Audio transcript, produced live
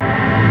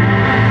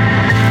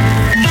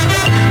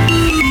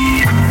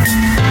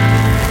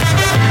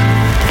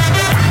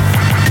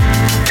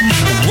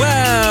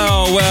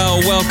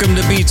Welcome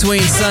to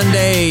Between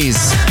Sundays.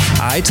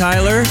 I,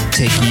 Tyler,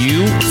 take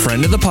you,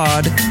 friend of the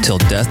pod, till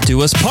death do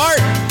us part.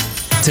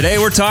 Today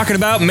we're talking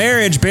about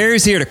marriage.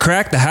 Barry's here to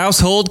crack the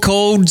household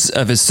codes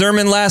of his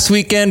sermon last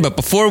weekend, but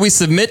before we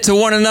submit to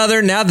one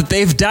another, now that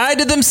they've died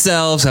to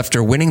themselves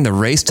after winning the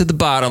race to the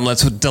bottom,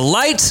 let's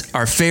delight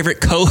our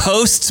favorite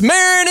co-hosts,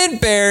 Marin and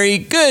Barry.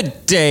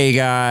 Good day,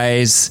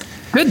 guys.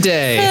 Good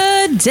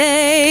day. Good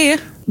day.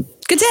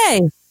 Good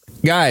day.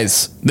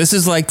 Guys, this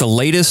is like the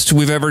latest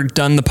we've ever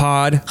done the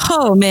pod.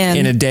 Oh, man.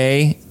 In a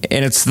day,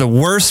 and it's the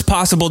worst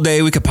possible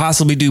day we could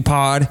possibly do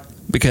pod,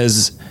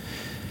 because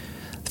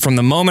from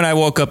the moment I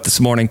woke up this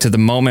morning to the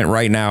moment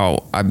right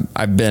now,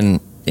 I've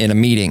been in a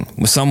meeting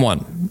with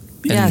someone.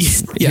 And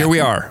Yes. here we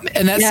are.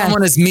 And that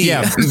someone is me.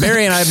 Yeah,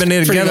 Barry and I have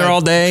been together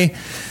all day.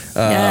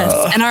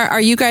 Yes. And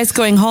are you guys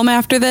going home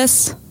after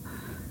this?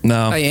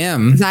 No. I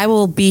am. I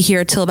will be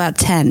here till about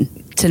 10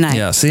 tonight.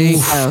 Yeah, see?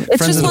 It's Friends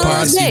just of the one of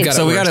pod. those days.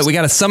 So we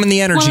got to summon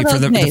the energy. One of For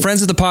those the days.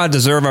 friends of the pod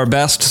deserve our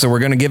best, so we're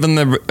going to give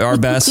them our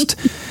best.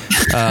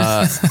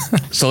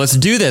 So let's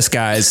do this,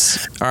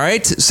 guys. All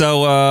right?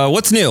 So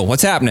what's new?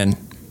 What's happening?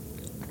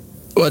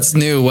 What's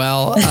new?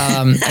 Well,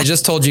 I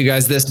just told you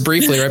guys this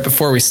briefly right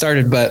before we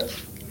started, but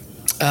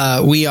I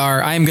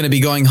am going to be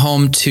going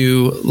home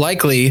to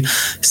likely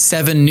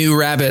 7 new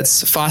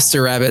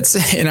foster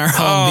rabbits in our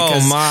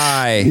home. Oh,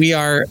 my.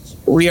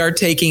 We are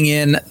taking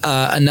in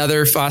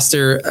another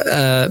foster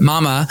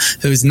mama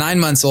who's 9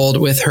 months old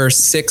with her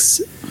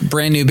 6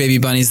 brand new baby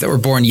bunnies that were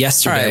born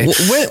yesterday. All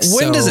right.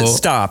 When does it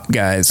stop,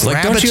 guys? Like,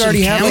 don't Rabbits you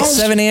already and have like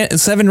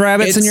camels? seven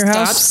rabbits in your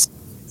house?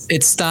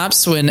 It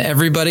stops when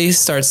everybody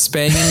starts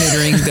spaying and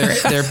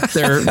neutering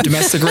their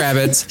domestic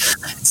rabbits.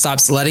 It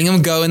stops letting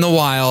them go in the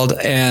wild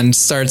and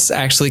starts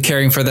actually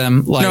caring for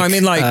them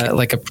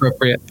like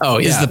appropriate. Oh,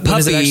 yeah. Is the puppy, when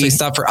does it actually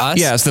stop for us?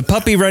 Yeah. Is the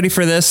puppy ready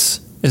for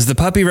this? Is the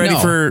puppy ready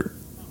for...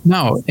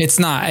 No, it's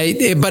not.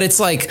 But it's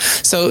like,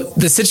 so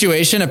the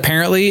situation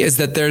apparently is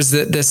that there's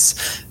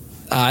this...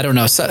 I don't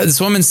know. So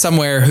this woman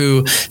somewhere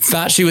who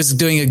thought she was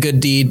doing a good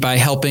deed by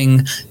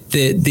helping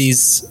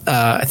these,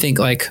 I think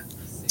like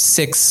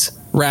 6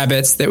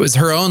 rabbits. That was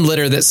her own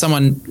litter that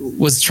someone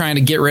was trying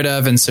to get rid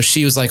of. And so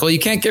she was like, well, you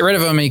can't get rid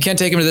of them and you can't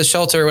take them to the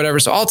shelter or whatever.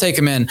 So I'll take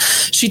them in.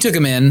 She took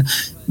them in.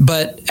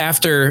 But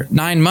after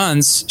 9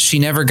 months, she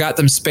never got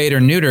them spayed or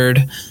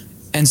neutered.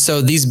 And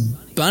so these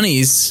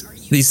bunnies,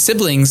 these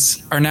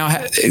siblings are now,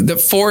 the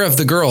 4 of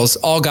the girls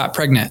all got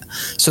pregnant.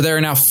 So there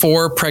are now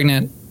 4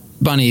 pregnant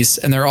bunnies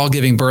and they're all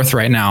giving birth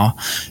right now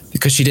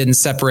because she didn't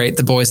separate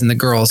the boys and the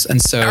girls.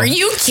 And so are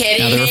you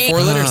kidding? Now there are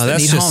 4 litters that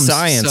that's need just homes,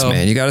 science,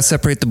 man. You got to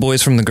separate the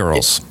boys from the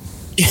girls.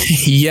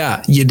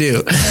 Yeah, you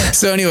do.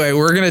 So anyway,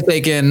 we're going to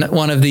take in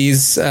one of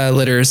these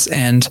litters,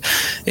 and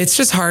it's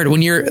just hard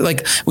when you're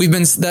like,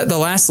 the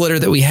last litter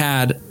that we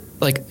had,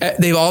 like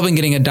they've all been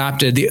getting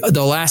adopted.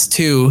 The last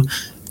 2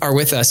 are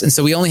with us. And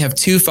so we only have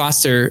 2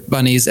 foster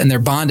bunnies and they're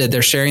bonded.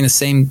 They're sharing the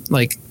same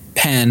like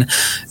pen.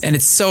 And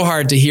it's so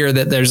hard to hear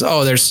that there's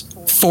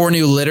 4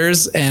 new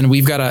litters and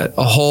we've got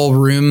a whole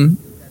room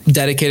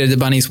dedicated to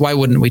bunnies. Why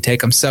wouldn't we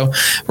take them? So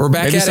we're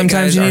back Maybe at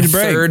sometimes it, guys. you need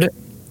a break.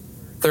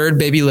 Third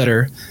baby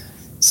litter.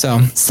 So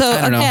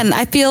I don't again, know.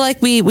 I feel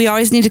like we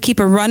always need to keep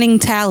a running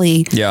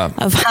tally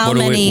of how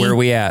many, where are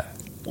we at?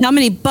 how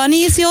many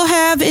bunnies you'll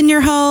have in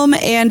your home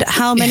and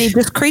how many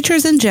just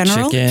creatures in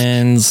general.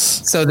 Chickens.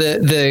 So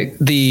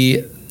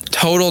the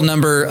total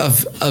number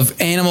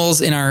of animals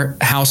in our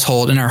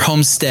household, in our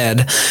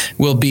homestead,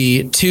 will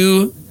be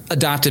 2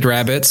 adopted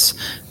rabbits,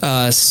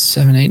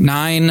 7, 8,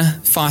 9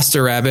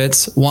 foster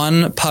rabbits,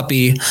 1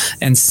 puppy,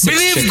 and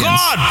 6 chickens.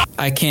 God!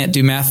 I can't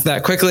do math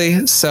that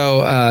quickly,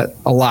 so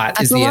a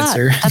lot is the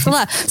answer. That's a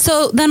lot.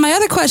 So then my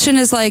other question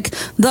is like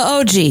the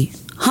OG,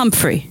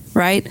 Humphrey,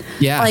 right?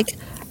 Yeah. Like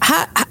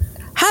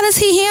how does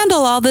he handle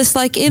all this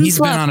like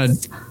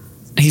influx?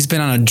 He's been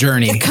on a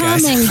journey. The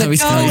coming, guys. the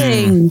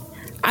going.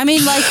 I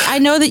mean, like, I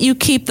know that you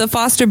keep the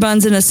foster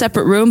buns in a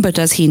separate room, but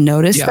does he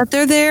notice that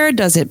they're there?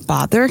 Does it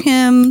bother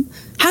him?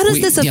 How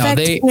does this affect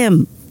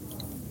him?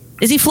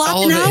 Is he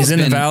flopping out? He's in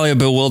the valley of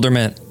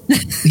bewilderment.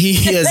 He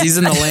is. He's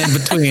in the land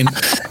between.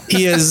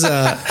 He is.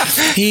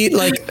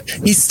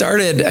 He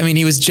started. I mean,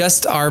 he was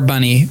just our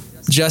bunny,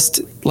 just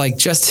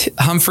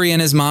Humphrey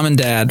and his mom and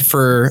dad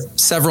for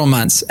several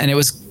months, and it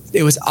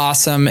was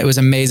awesome. It was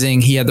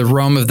amazing. He had the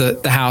roam of the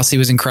house. He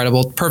was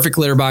incredible. Perfect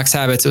litter box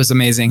habits. It was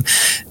amazing.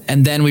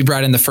 And then we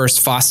brought in the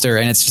first foster,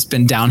 and it's just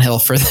been downhill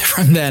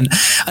from then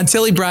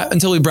until we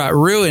brought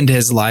Rue into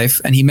his life,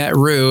 and he met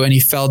Rue, and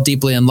he fell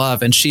deeply in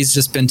love. And she's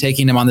just been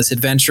taking him on this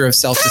adventure of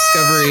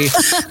self-discovery.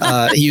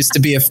 He used to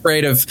be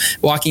afraid of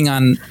walking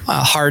on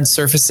hard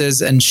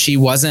surfaces, and she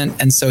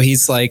wasn't. And so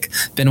he's like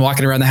been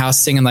walking around the house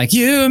singing like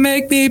 "You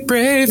Make Me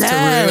Brave" to Rue,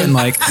 and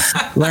like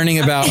learning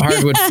about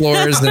hardwood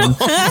floors. And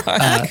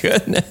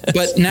Goodness.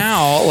 but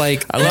now,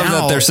 like, I love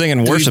that they're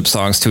singing worship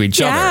songs to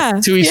each other.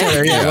 To each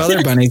other. Yeah. Well,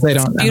 they're bunnies. They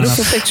don't.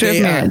 Beautiful picture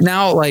of marriage.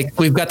 Now, like,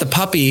 we've got the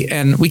puppy,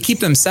 and we keep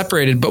them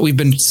separated, but we've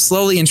been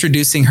slowly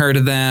introducing her to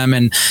them,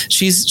 and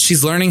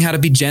she's learning how to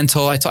be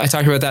gentle. I talked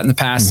about that in the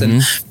past,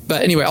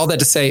 But anyway, all that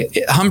to say,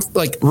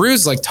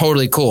 Rue's like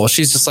totally cool.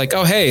 She's just like,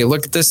 oh, hey,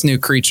 look at this new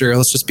creature.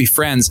 Let's just be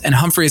friends. And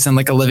Humphrey's in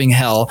like a living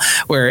hell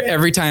where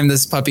every time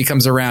this puppy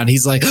comes around,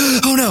 he's like,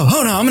 oh no,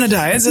 I'm going to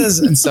die.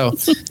 And so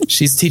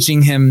she's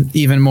teaching him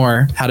even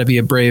more how to be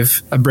a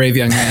brave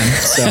young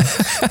man. So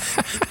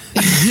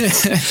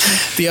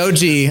the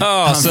OG.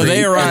 Oh, Humphrey, so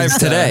they arrived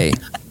today.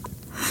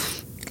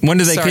 When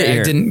did they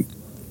get here?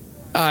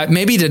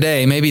 Maybe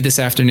today, maybe this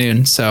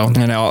afternoon. So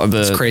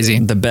it's crazy.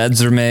 The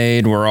beds are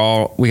made.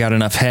 We got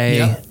enough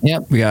hay.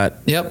 Yep.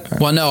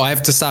 Well, no, I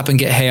have to stop and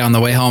get hay on the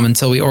way home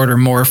until we order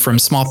more from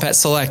Small Pet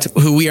Select,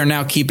 who we are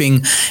now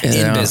keeping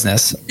in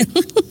business.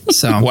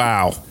 So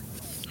wow.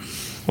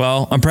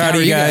 Well, I'm proud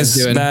of you guys.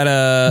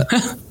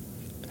 That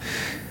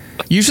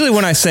usually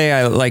when I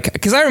say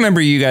because I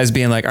remember you guys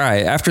being like, all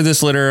right, after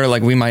this litter,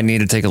 like we might need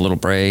to take a little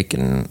break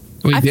and.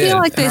 We did. Feel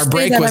like our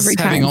break was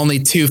having only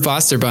 2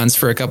 foster buns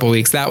for a couple of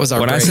weeks. That was our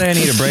break. When I say I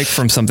need a break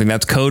from something,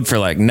 that's code for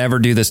like, never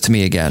do this to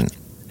me again.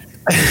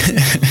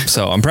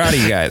 So I'm proud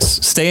of you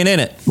guys staying in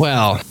it.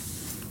 Well,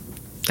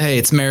 hey,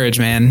 it's marriage,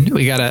 man.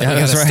 We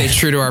gotta stay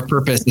true to our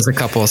purpose as a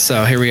couple.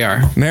 So here we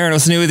are. Maren,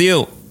 what's new with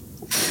you?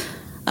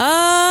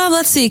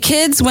 Let's see.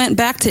 Kids went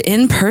back to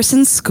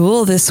in-person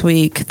school this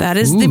week. That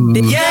is the big news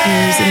in the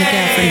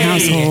Gaffron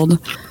household.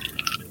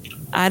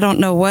 I don't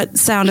know what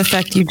sound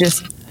effect you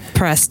just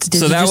pressed.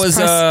 So that was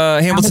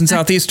Hamilton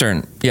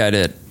Southeastern. Yeah, I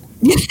did.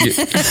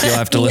 You'll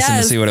have to listen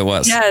to see what it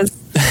was. Yes.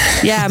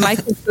 Yeah, my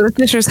kids go to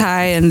Fishers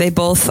High, and they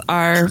both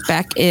are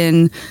back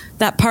in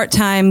that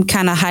part-time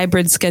kind of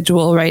hybrid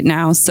schedule right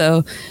now.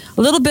 So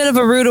a little bit of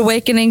a rude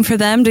awakening for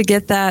them to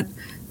get that.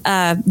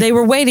 They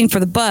were waiting for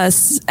the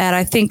bus at,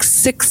 I think,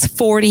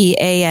 6:40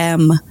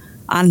 a.m.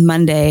 on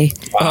Monday.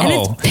 Oh. And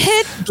it's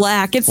pitch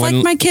black. It's like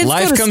my kids go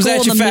to school in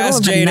the middle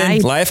of the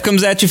night. Life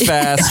comes at you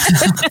fast.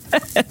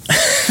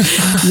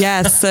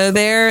 Yes, so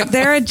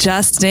they're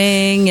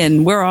adjusting,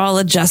 and we're all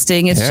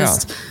adjusting. It's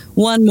just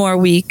one more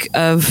week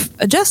of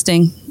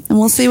adjusting, and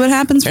we'll see what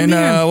happens from here.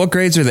 And what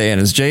grades are they in?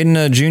 Is Jaden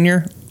a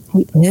junior?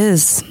 He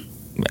is.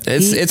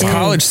 It's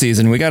college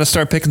season. We got to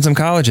start picking some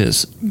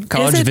colleges.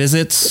 College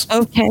visits.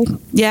 Okay.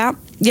 Yeah.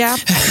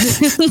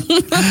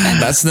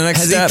 That's the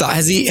next step.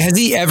 Has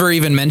he ever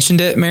even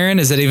mentioned it, Maren?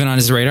 Is it even on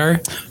his radar?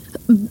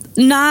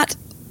 Not.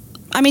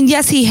 I mean,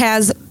 yes, he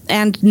has,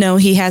 and no,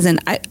 he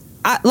hasn't. I,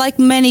 like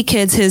many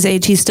kids his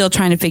age, he's still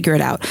trying to figure it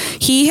out.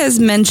 He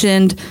has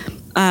mentioned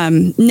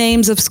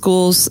names of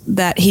schools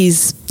that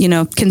he's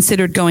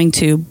considered going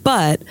to,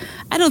 but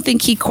I don't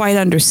think he quite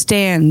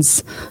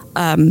understands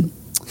the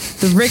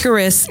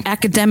rigorous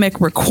academic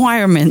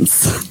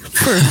requirements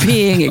for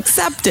being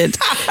accepted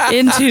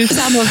into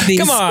some of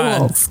these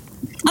schools.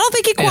 I don't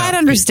think he quite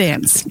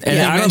understands. And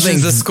I don't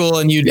think the school,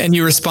 and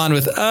you respond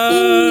with,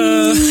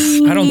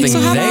 I don't think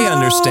they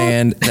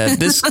understand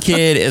that this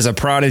kid is a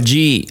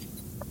prodigy.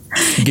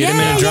 Get him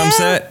in a drum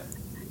set.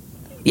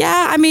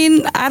 Yeah, I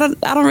mean, I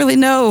don't really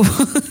know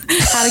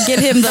how to get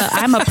him the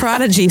I'm a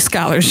prodigy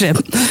scholarship.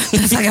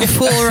 It's like a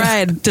full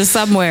ride to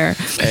somewhere.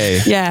 Hey,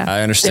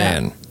 I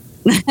understand. Yeah.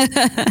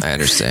 I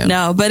understand.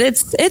 No, but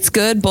it's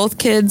good. Both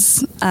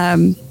kids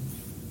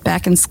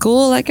back in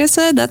school, like I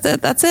said.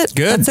 That's it.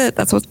 Good. That's it.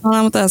 That's what's going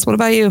on with us. What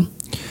about you?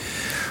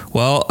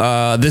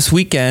 Well, this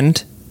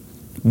weekend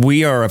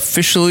we are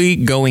officially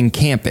going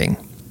camping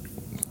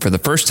for the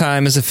first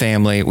time as a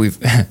family.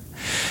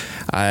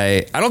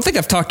 I don't think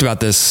I've talked about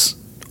this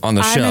on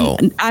the show.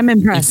 I'm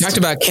impressed. You talked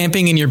about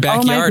camping in your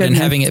backyard and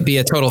having it be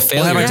a total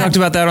failure. Well, have I talked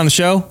about that on the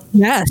show?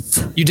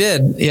 Yes. You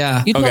did,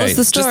 yeah. You told us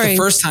the story. Just the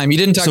first time. You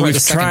didn't talk about the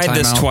second time. So we've tried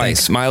this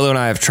twice. Milo and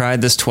I have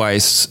tried this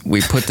twice.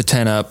 We put the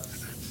tent up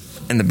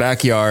in the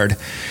backyard,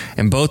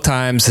 and both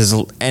times has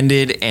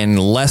ended in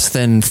less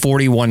than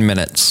 41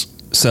 minutes.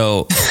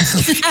 So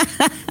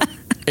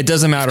it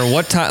doesn't matter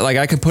what time. Like,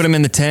 I could put him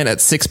in the tent at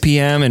 6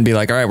 p.m. and be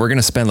like, all right, we're going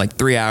to spend like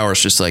 3 hours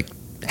just like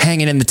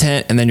hanging in the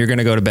tent, and then you're going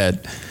to go to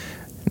bed.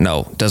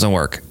 No, doesn't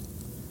work.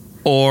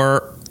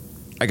 Or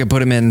I could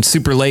put him in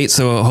super late,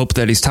 so hope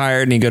that he's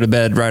tired and he go to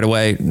bed right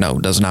away. No,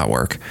 does not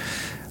work.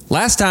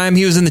 Last time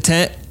he was in the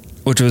tent,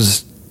 which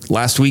was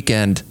last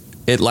weekend,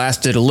 it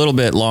lasted a little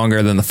bit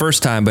longer than the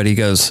first time, but he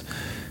goes,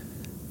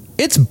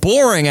 it's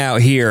boring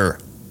out here.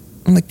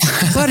 I'm like,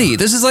 buddy,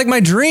 this is like my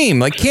dream,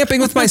 like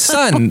camping with my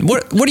son.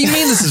 What do you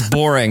mean this is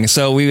boring?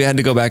 So we had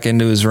to go back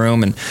into his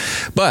room,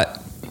 but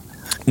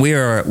we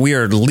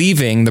are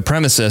leaving the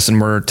premises,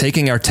 and we're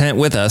taking our tent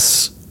with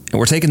us, and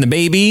we're taking the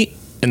baby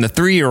and the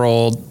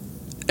 3-year-old,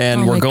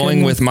 and we're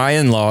going with my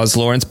in-laws,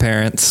 Lauren's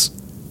parents,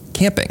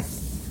 camping.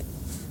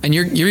 And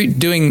you're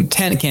doing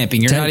tent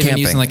camping. You're not even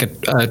using like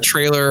a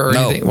trailer or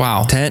anything.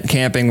 Wow. Tent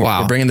camping.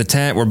 Wow. We're bringing the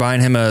tent. We're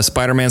buying him a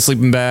Spider-Man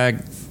sleeping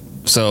bag.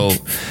 So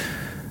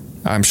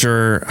I'm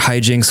sure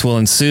hijinks will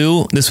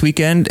ensue this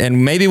weekend,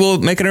 and maybe we'll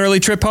make an early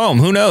trip home.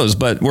 Who knows?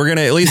 But we're going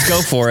to at least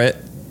go for it.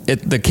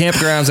 The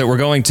campgrounds that we're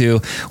going to.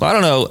 Well, I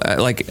don't know.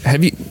 Like,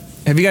 have you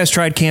guys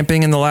tried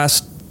camping in the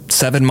last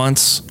 7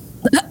 months?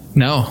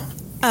 No.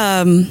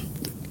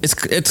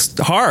 It's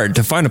hard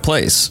to find a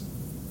place.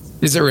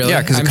 Is it really?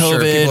 Yeah, because of COVID,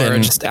 sure people are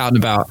just out and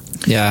about.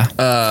 Yeah.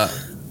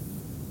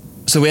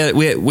 So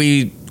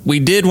we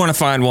did want to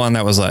find one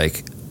that was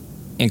like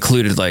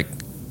included like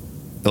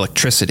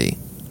electricity,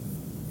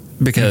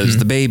 because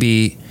the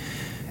baby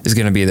is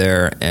going to be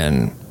there,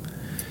 and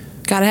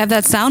Gotta have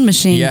that sound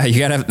machine. yeah, you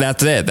gotta have,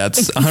 that's it.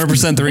 That's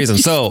 100% the reason.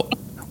 So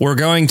we're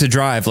going to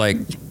drive like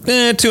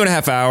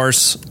 2.5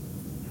 hours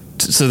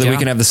so that we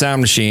can have the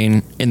sound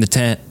machine in the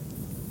tent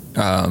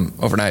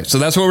overnight. So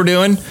that's what we're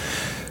doing.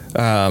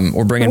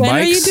 We're bringing When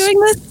bikes. are you doing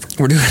this?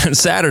 We're doing it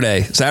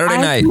Saturday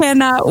night. I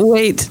cannot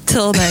wait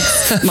till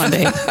next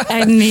Monday.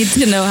 I need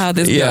to know how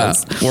this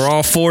goes. We're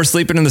all 4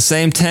 sleeping in the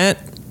same tent.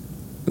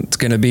 It's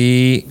going to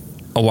be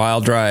a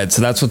wild ride.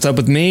 So that's what's up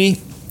with me.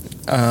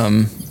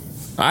 I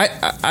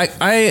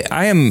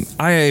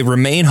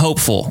remain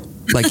hopeful.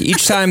 Like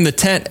each time the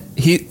tent,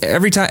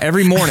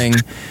 every morning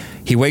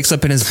he wakes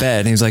up in his bed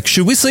and he's like,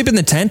 should we sleep in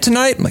the tent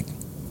tonight? I'm like,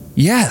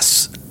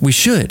 yes, we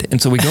should.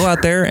 And so we go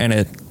out there and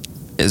it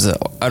is an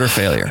utter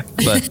failure,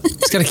 but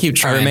Just gotta keep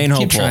trying. I remain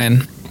hopeful. Keep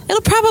trying.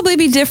 It'll probably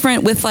be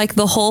different with like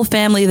the whole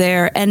family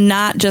there and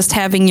not just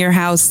having your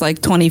house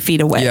like 20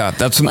 feet away. Yeah,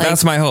 that's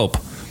my hope.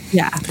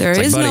 Yeah, there It's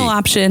is like, no buddy,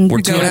 option.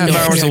 we're to 2.5 go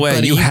hours to away.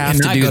 Buddy, You have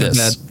to cannot do go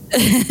this. bed.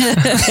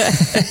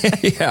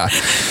 Yeah.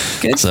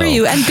 Good So- for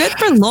you. And good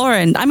for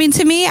Lauren. I mean,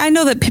 to me, I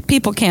know that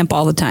people camp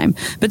all the time,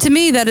 but to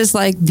me, that is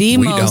like the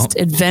We most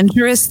don't.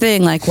 adventurous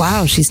thing. Like,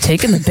 wow, she's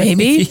taking the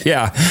baby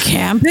Yeah.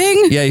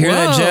 camping. Yeah, you hear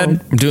that, Whoa.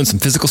 Jed? I'm doing some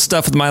physical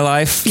stuff with my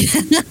life.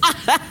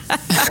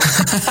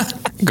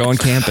 Going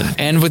camping.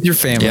 And with your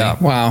family. Yeah.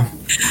 Wow.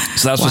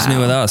 So that's what's Wow.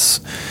 new with us.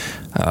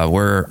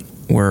 We're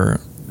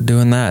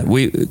doing that.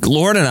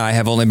 Lauren and I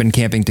have only been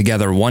camping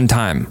together one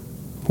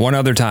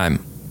other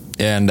time,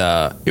 and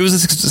it was a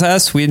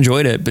success. We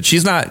enjoyed it, but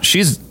she's not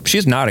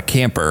a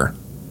camper.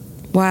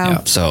 Wow.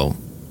 Yeah. So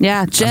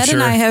Yeah, Jed sure.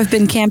 and I have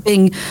been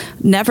camping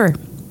never.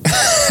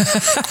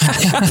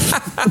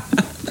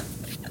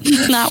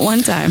 Not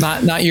one time.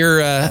 Not your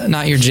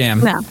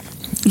jam. No.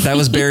 that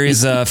was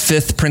Barry's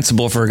 5th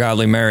principle for a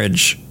godly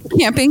marriage: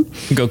 Camping.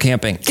 go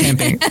camping.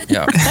 Camping.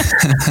 Yeah.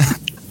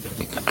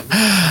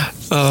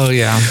 Oh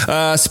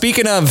yeah.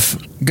 Speaking of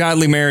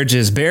godly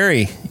marriages,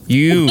 Barry,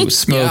 you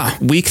spoke Yeah.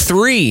 week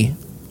 3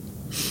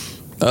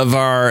 of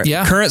our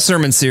current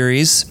sermon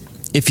series,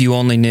 If You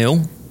Only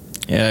Knew,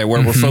 where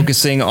we're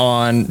focusing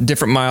on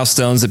different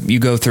milestones that you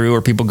go through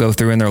or people go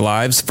through in their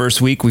lives.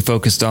 First week, we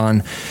focused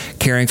on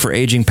caring for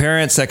aging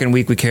parents. Second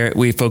week,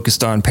 we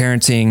focused on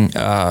parenting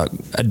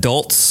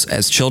adults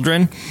as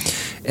children.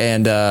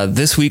 And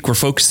this week, we're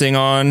focusing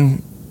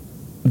on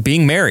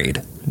being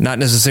married. Not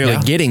necessarily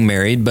getting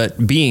married,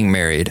 but being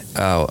married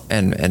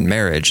and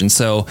marriage. And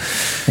so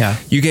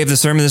you gave the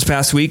sermon this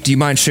past week. Do you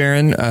mind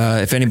sharing,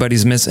 if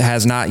anybody's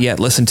has not yet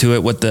listened to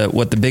it, what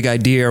the big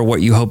idea or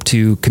what you hope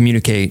to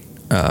communicate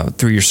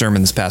through your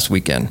sermon this past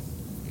weekend?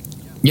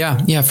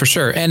 Yeah, for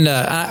sure. And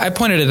I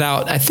pointed it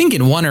out, I think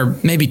in one or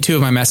maybe 2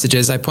 of my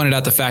messages, I pointed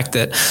out the fact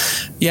that,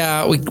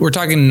 we're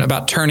talking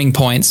about turning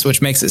points,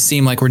 which makes it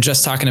seem like we're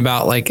just talking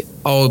about like,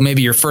 oh,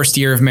 maybe your first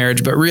year of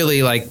marriage, but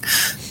really like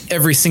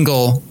every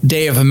single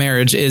day of a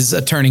marriage is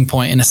a turning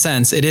point in a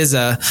sense. It is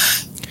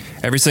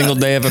every single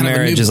day of a kind of a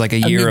marriage new- is like a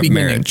a year new of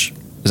beginning. marriage.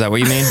 Is that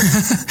what you mean?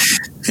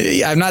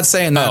 I'm not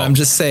saying that. Oh, I'm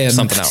just saying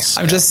something else.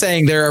 I'm just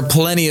saying there are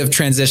plenty of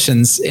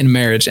transitions in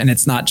marriage, and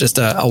it's not just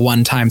a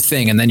one-time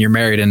thing, and then you're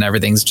married and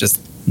everything's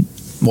just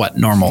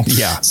normal.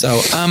 Yeah.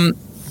 So,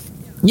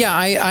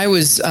 I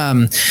was,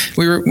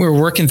 we were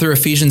working through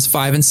Ephesians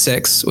 5 and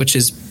 6, which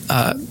is,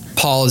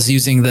 Paul is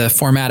using the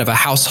format of a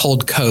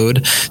household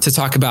code to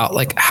talk about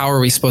like, how are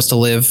we supposed to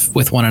live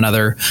with one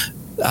another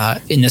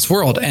in this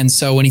world. And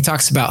so when he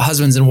talks about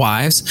husbands and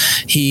wives,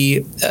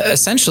 he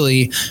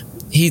essentially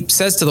he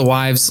says to the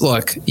wives,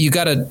 look, you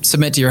got to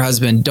submit to your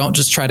husband. Don't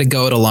just try to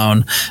go it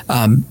alone.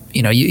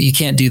 You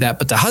can't do that.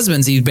 But the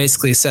husbands, he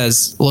basically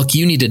says, look,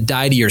 you need to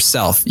die to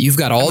yourself. You've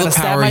got all the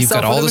power. You've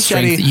got all the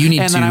strength. You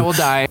need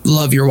to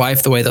love your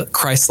wife the way that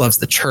Christ loves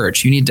the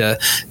church. You need to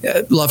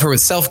love her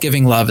with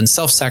self-giving love and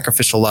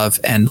self-sacrificial love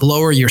and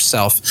lower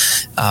yourself.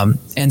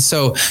 And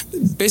so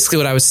basically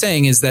what I was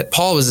saying is that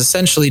Paul was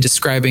essentially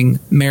describing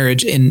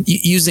marriage in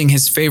using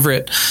his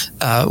favorite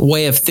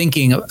way of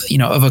thinking,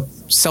 of a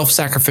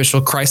self-sacrificial,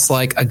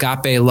 Christ-like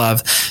agape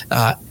love.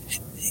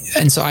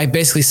 And so I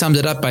basically summed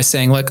it up by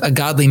saying, look, a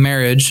godly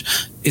marriage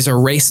is a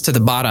race to the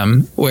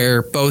bottom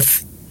where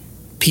both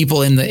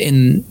people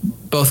in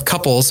both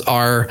couples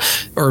or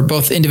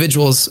both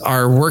individuals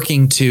are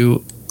working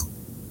to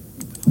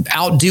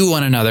outdo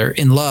one another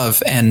in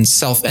love and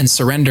self and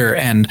surrender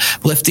and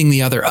lifting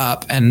the other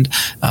up and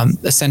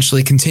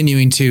essentially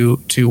continuing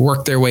to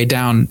work their way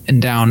down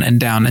and down and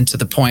down into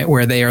the point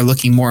where they are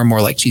looking more and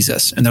more like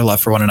Jesus in their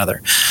love for one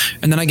another.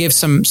 And then I gave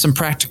some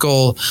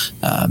practical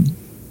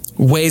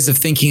ways of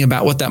thinking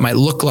about what that might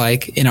look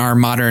like in our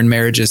modern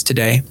marriages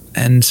today.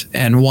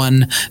 And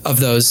one of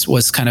those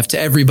was kind of to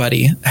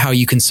everybody, how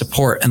you can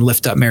support and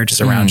lift up marriages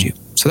around you.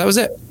 So that was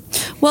it.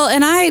 Well,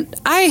 and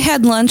I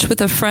had lunch with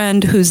a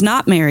friend who's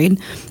not married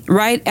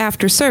right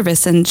after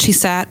service, and she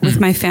sat with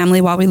my family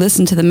while we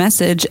listened to the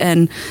message,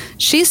 and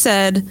she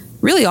said,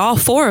 really all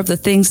 4 of the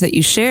things that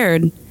you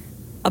shared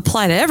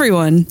apply to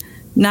everyone,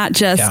 not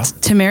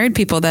just to married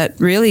people. That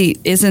really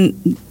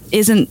isn't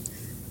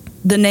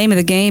the name of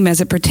the game as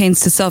it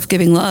pertains to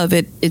self-giving love.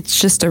 It's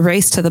just a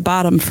race to the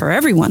bottom for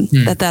everyone.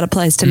 That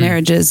applies to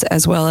marriages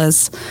as well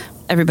as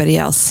everybody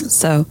else.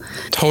 So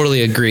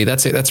totally agree.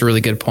 That's a really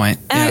good point.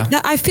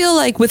 Yeah. I feel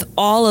like with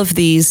all of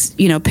these,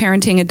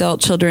 parenting adult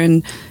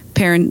children,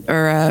 caring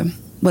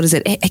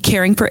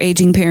for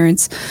aging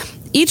parents,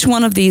 each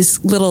one of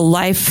these little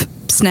life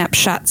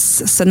snapshots,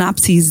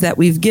 synopses that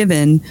we've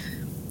given,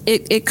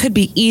 it could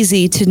be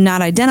easy to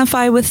not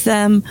identify with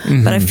them.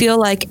 But I feel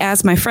like,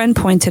 as my friend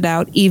pointed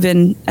out,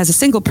 even as a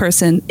single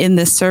person in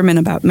this sermon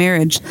about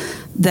marriage,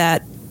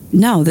 that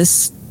no,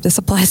 this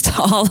applies to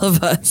all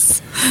of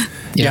us.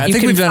 Yeah, I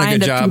think we've done a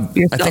good job.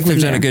 I think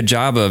we've done a good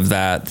job of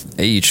that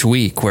each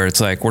week, where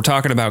it's like we're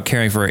talking about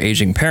caring for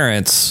aging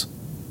parents,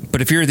 but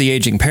if you're the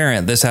aging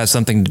parent, this has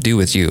something to do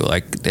with you.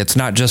 Like, it's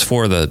not just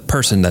for the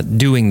person that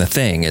doing the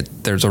thing.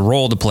 There's a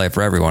role to play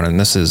for everyone, and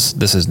this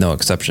is no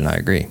exception. I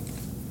agree.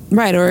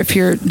 Right, or if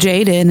you're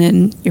Jaden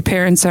and your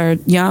parents are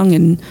young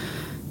and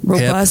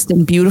robust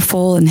and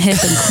beautiful and hip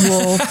and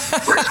cool,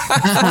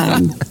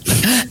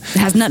 it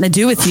has nothing to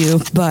do with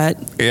you. But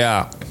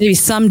maybe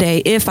someday,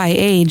 if I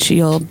age,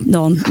 you'll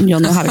know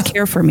how to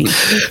care for me.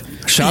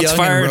 Shots young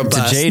fired to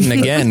Jaden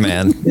again,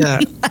 man. Yeah.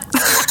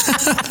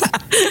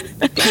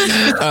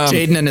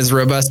 Jaden and his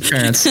robust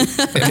parents.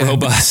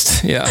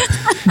 Robust, yeah.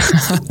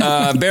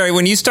 Barry,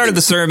 when you started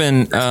the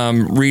sermon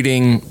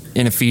reading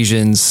in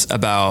Ephesians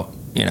about,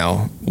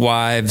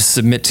 wives,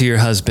 submit to your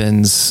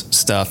husbands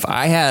stuff,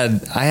 I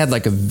had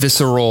like a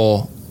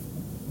visceral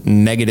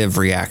negative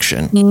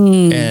reaction.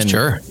 And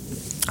sure.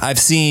 I've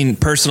seen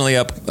personally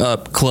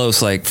up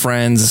close, like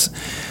friends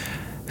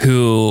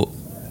who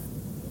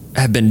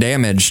have been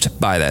damaged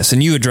by this,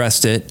 and you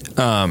addressed it.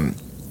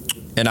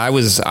 And I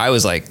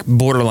was like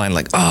borderline,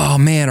 like, oh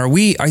man, are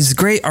we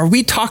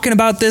talking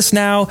about this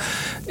now?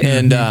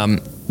 And,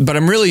 but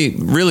I'm really,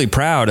 really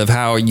proud of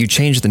how you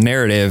changed the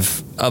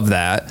narrative of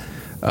that,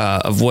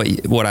 of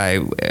what I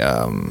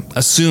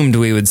assumed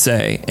we would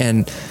say.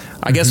 And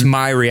I guess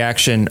my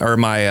reaction, or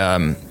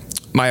my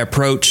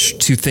approach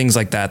to things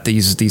like that,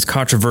 these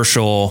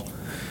controversial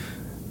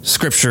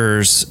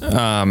scriptures,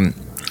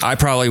 I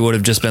probably would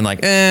have just been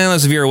like,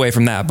 let's veer away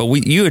from that. But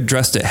you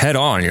addressed it head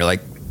on. You're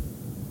like,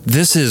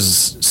 this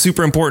is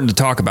super important to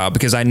talk about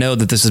because I know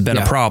that this has been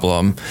a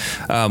problem.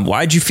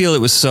 Why'd you feel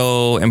it was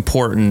so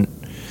important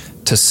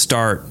to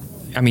start?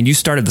 I mean, you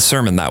started the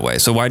sermon that way.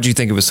 So why'd you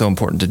think it was so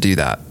important to do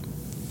that?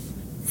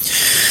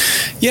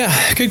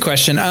 Yeah, good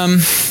question.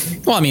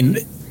 Well, I mean,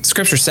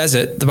 Scripture says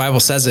it. The Bible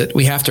says it.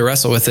 We have to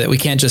wrestle with it. We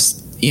can't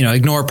just,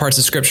 ignore parts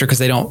of Scripture because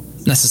they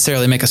don't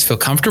necessarily make us feel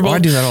comfortable. I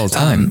do that all the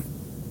time.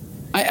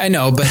 I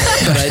know, but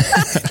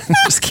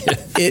just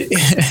kidding.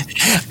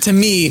 To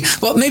me,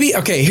 well, maybe,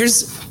 okay,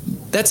 this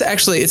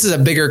is a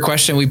bigger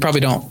question. We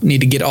probably don't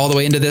need to get all the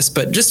way into this,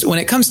 but just when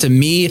it comes to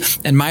me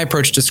and my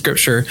approach to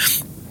Scripture,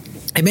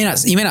 you may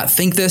not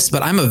think this,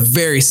 but I'm a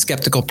very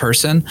skeptical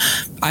person.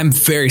 I'm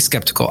very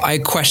skeptical. I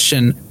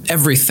question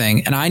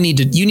everything, and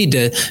you need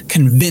to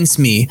convince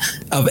me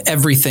of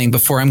everything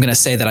before I'm going to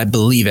say that I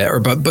believe it,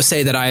 or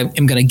say that I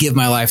am going to give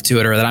my life to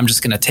it, or that I'm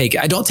just going to take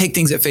it. I don't take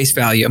things at face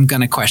value. I'm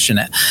going to question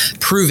it.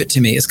 Prove it to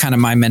me is kind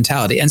of my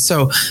mentality. And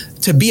so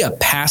to be a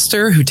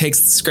pastor who takes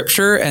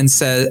Scripture and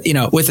says,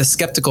 with a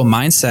skeptical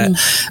mindset,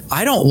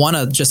 I don't want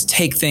to just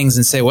take things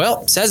and say,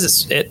 well, it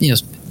says it,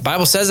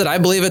 Bible says it, I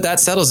believe it, that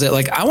settles it.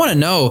 Like, I want to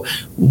know,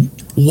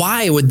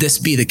 why would this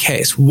be the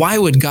case? Why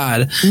would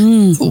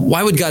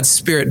God's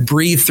Spirit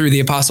breathe through the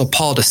Apostle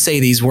Paul to say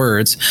these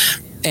words?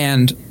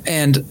 And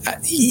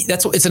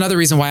it's another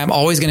reason why I'm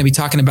always going to be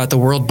talking about the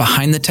world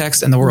behind the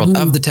text and the world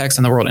of the text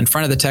and the world in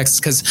front of the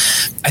text, because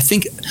I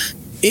think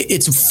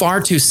it's far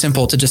too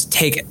simple to just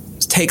take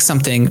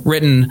something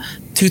written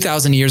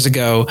 2,000 years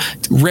ago,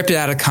 rip it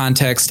out of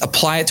context,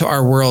 apply it to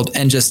our world,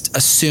 and just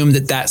assume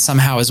that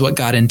somehow is what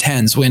God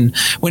intends, when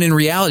in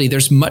reality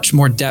there's much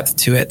more depth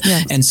to it.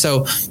 Yes. And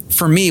so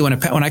for me, when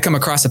I come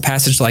across a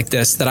passage like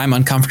this that I'm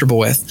uncomfortable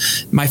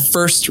with, my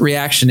first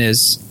reaction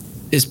is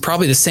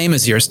probably the same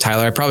as yours,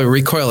 Tyler. I probably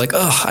recoil like,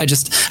 I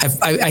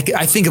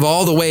think of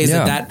all the ways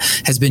that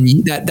has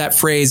been, that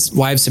phrase,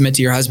 wives submit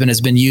to your husband,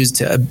 has been used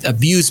to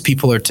abuse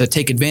people or to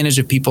take advantage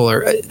of people,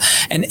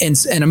 and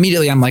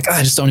immediately I'm like,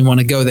 I just don't even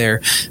want to go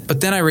there.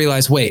 But then I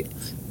realize, wait,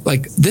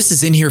 like, this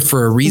is in here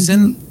for a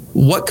reason.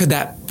 What could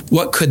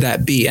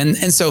that be?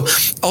 And so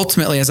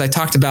ultimately, as I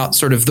talked about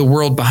sort of the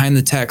world behind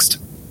the text,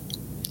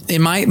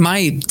 in my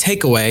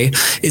takeaway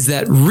is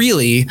that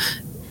really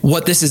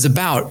what this is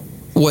about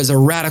was a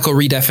radical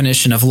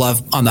redefinition of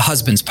love on the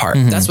husband's part.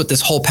 That's what this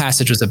whole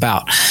passage was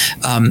about.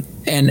 And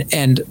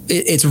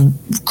it's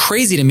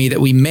crazy to me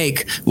that we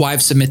make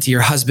wives submit to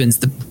your husbands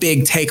the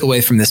big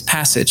takeaway from this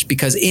passage,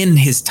 because in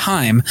his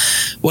time,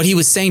 what he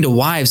was saying to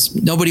wives,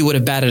 nobody would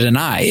have batted an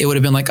eye. It would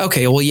have been like,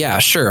 okay, well, yeah,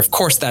 sure, of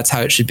course that's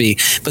how it should be.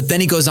 But then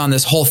he goes on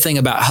this whole thing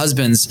about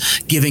husbands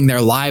giving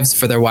their lives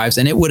for their wives.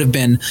 And it would have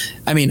been,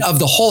 of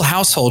the whole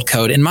household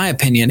code, in my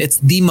opinion, it's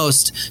the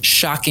most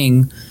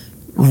shocking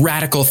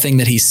radical thing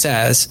that he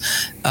says.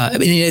 I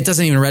mean, it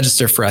doesn't even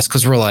register for us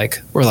because we're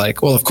like,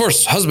 well, of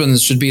course,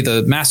 husbands should be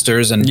the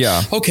masters, and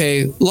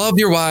okay, love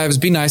your wives,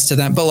 be nice to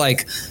them. But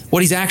like,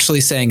 what he's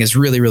actually saying is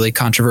really, really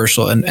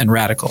controversial and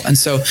radical. And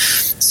so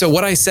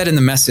what I said in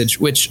the message,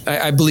 which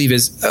I believe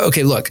is,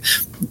 okay, look,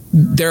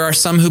 there are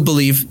some who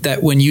believe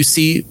that when you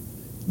see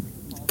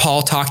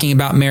Paul talking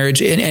about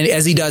marriage, and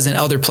as he does in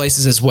other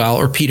places as well,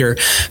 or Peter,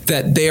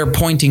 that they are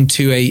pointing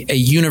to a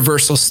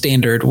universal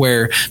standard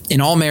where in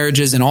all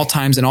marriages, in all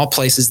times, in all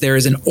places, there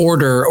is an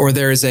order or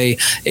there is a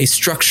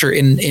structure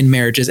in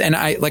marriages. And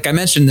like I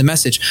mentioned in the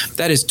message,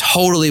 that is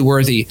totally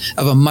worthy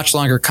of a much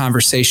longer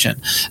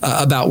conversation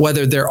about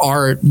whether there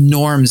are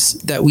norms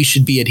that we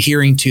should be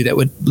adhering to that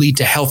would lead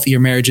to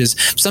healthier marriages.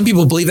 Some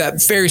people believe that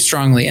very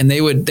strongly, and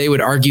they would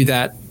argue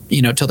that,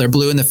 till they're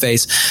blue in the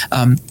face.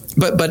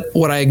 But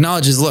what I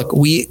acknowledge is, look,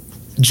 we,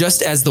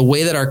 just as the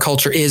way that our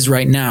culture is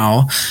right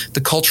now,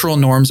 the cultural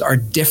norms are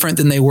different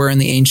than they were in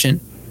the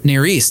ancient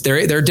Near East.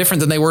 They're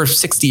different than they were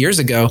 60 years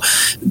ago.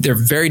 They're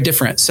very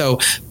different. So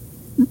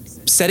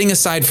setting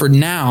aside for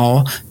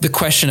now the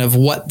question of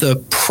what the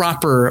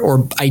proper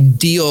or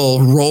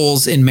ideal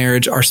roles in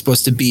marriage are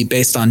supposed to be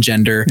based on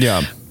gender.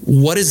 Yeah.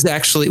 What is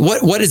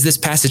this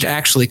passage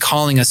actually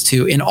calling us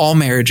to in all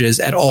marriages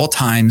at all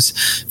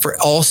times, for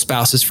all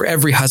spouses, for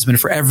every husband,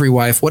 for every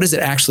wife? What is it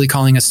actually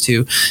calling us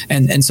to?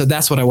 And so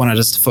that's what I wanted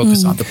us to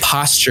focus on, the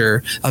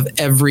posture of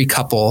every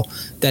couple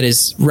that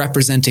is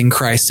representing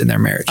Christ in their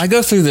marriage. I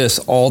go through this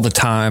all the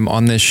time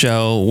on this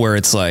show where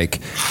it's like,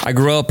 I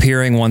grew up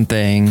hearing one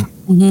thing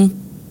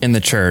in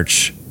the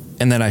church,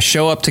 and then I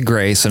show up to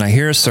Grace and I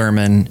hear a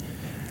sermon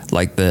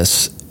like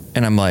this,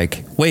 and I'm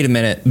like, wait a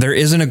minute, there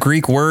isn't a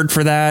Greek word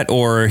for that,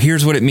 or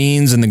here's what it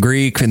means in the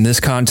Greek in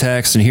this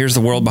context, and here's the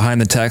world behind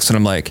the text. And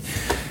I'm like,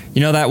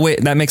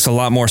 that makes a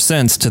lot more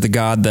sense to the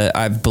God that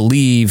I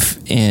believe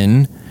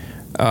in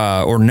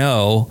or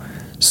know.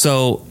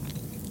 So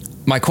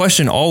my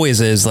question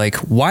always is, like,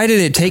 why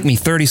did it take me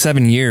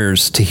 37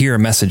 years to hear a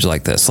message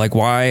like this? Like,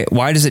 why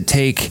does it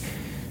take...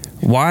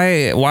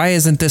 Why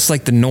isn't this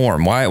like the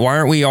norm? Why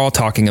aren't we all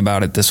talking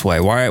about it this way?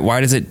 Why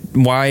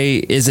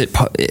is it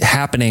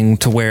happening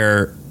to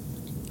where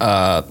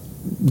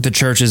the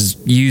churches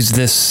use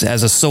this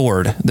as a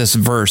sword, this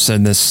verse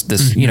and this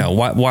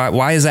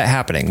why is that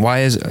happening?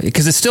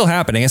 Because it's still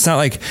happening. It's not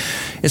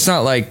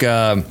like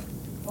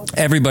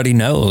everybody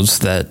knows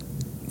that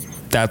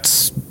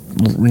that's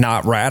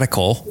not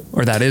radical,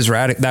 or that is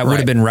radical. That would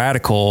have been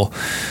radical.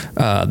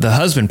 The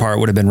husband part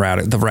would have been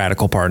the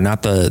radical part,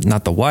 not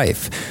the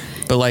wife.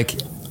 But like,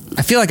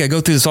 I feel like I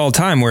go through this all the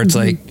time where it's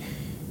like,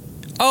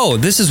 oh,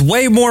 this is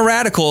way more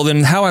radical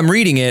than how I'm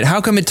reading it.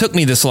 How come it took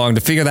me this long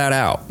to figure that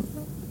out?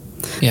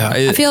 Yeah,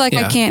 I feel like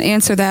I can't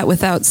answer that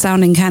without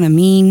sounding kind of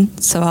mean,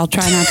 so I'll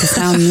try not to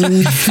sound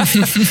mean.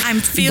 I'm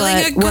feeling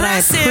aggressive. What I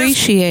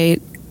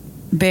appreciate,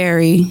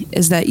 Barry,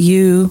 is that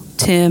you,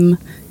 Tim,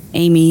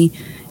 Amy,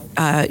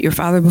 your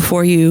father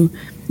before you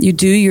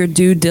do your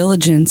due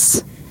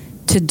diligence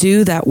to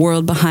do that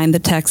world behind the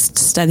text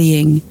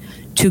studying,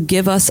 to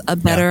give us a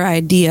better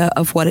idea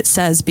of what it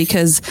says,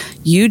 because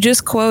you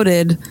just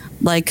quoted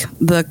like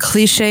the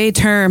cliche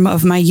term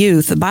of my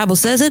youth. The Bible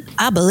says it,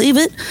 I believe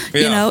it.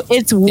 Yeah.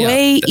 It's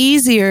way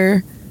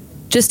easier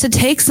just to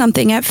take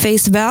something at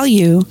face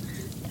value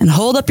and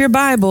hold up your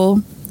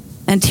Bible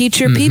and teach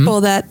your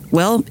people that,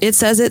 well, it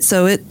says it,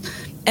 so it,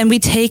 and we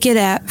take it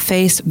at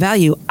face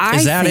value. I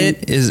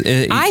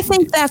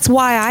think that's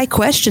why I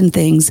question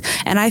things,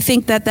 and I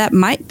think that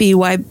might be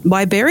why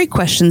Barry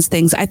questions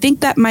things. I think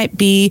that might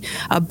be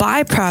a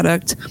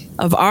byproduct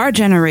of our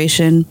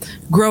generation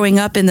growing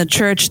up in the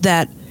church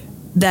that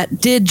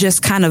did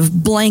just kind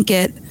of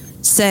blanket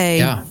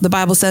say, the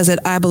Bible says it,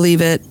 I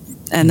believe it,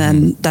 and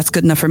then that's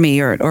good enough for me,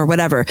 or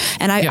whatever.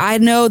 And I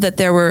know that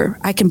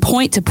I can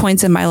point to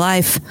points in my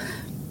life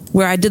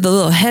where I did the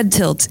little head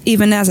tilt,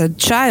 even as a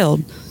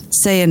child,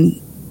 saying,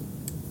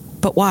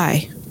 but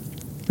why?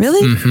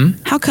 Really?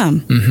 How come?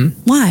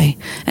 Why?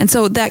 And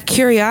so that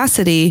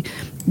curiosity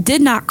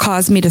did not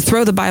cause me to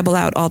throw the Bible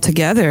out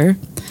altogether.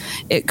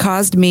 It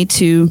caused me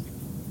to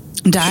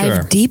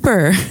dive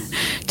deeper,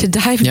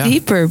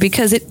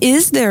 because it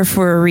is there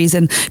for a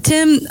reason.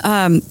 Tim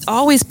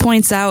always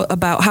points out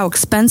about how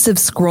expensive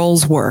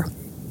scrolls were.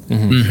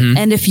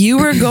 And if you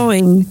were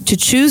going to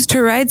choose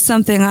to write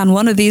something on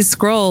one of these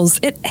scrolls,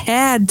 it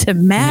had to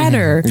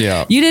matter.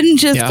 You didn't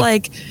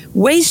just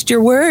waste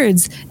your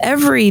words.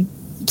 Every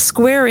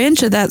square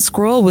inch of that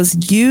scroll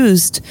was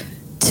used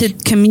to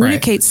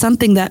communicate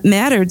something that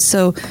mattered.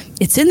 So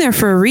it's in there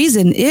for a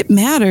reason. It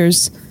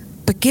matters.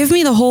 But give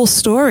me the whole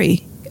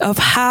story of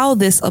how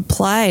this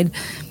applied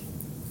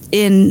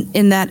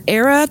in that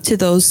era to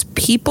those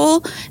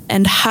people,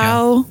 and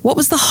what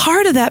was the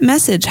heart of that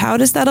message? How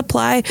does that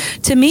apply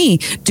to me?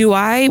 Do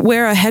I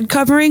wear a head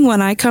covering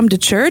when I come to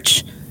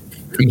church?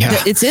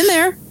 It's in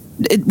there.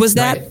 Was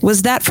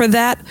that for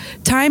that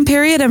time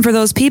period and for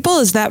those people?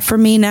 Is that for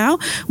me now?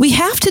 We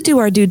have to do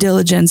our due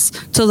diligence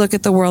to look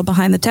at the world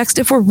behind the text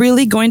if we're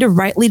really going to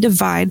rightly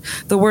divide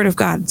the word of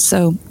God.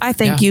 So I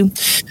thank you.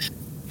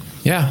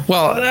 Yeah.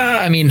 Well,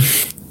 I mean,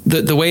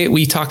 the way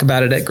we talk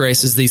about it at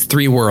Grace is these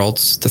three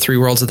worlds, the three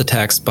worlds of the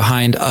text,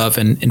 behind, of,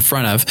 and in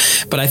front of.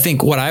 But I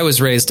think what I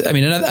was raised, I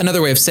mean,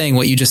 another way of saying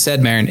what you just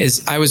said, Maren,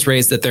 is I was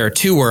raised that there are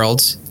two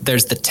worlds.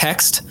 There's the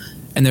text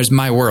and there's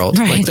my world.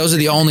 Right. Like those are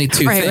the only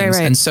two things.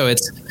 Right. And so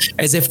it's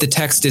as if the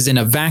text is in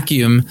a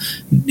vacuum.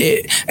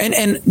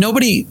 And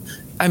nobody,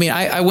 I mean,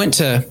 I went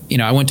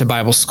to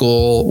Bible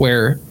school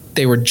where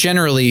they were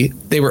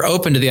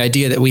open to the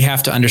idea that we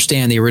have to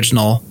understand the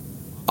original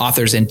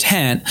author's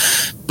intent,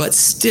 but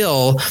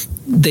still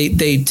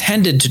they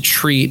tended to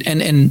treat,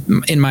 and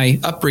in my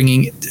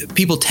upbringing,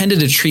 people tended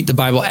to treat the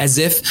Bible as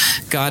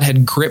if God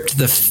had gripped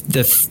the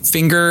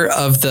finger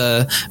of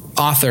the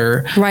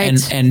author,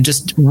 right, and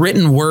just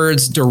written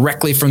words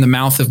directly from the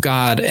mouth of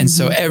God. And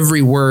so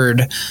every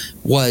word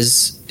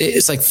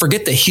it's like,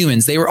 forget the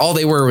humans. All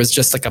they were was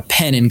just like a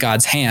pen in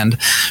God's hand.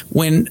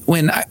 When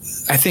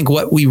I think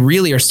what we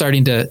really are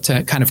starting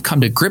to kind of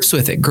come to grips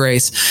with at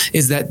Grace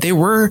is that they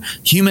were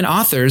human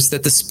authors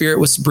that the Spirit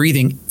was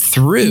breathing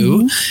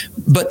through,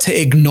 but to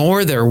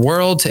ignore their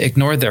world, to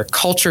ignore their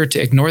culture, to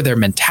ignore their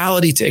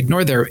mentality, to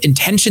ignore their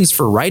intentions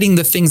for writing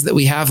the things that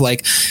we have,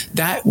 like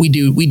that, we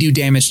do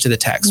damage to the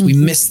text. We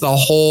miss the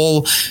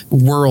whole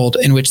world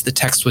in which the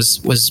text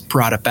was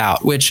brought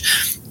about,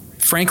 which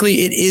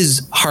frankly, it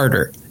is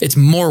harder. It's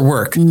more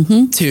work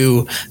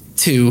to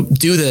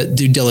do the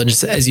due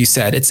diligence, as you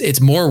said.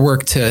 It's more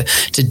work to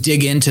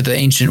dig into the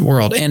ancient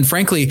world. And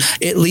frankly,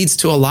 it leads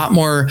to a lot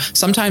more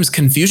sometimes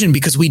confusion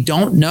because we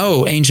don't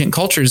know ancient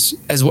cultures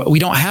as well. We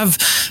don't have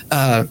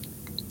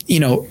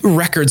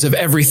records of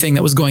everything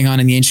that was going on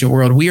in the ancient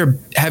world. We are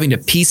having to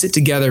piece it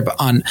together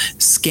on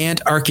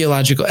scant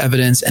archaeological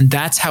evidence. And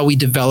that's how we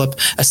develop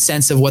a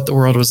sense of what the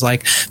world was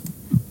like.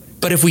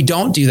 But if we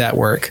don't do that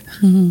work,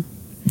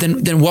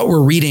 then what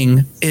we're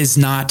reading is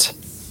not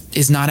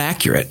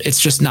accurate. It's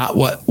just not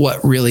what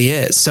really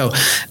is. So,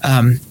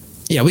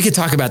 we could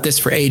talk about this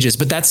for ages,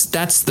 but that's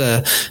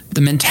the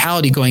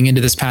mentality going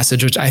into this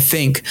passage, which I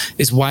think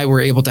is why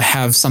we're able to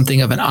have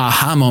something of an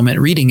aha moment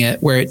reading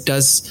it, where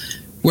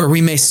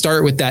we may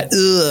start with that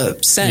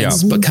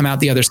sense, but come out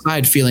the other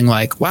side feeling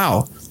like,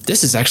 wow,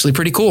 this is actually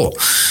pretty cool.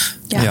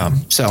 Yeah.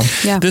 So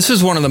this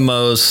is one of the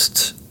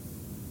most,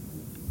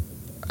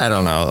 I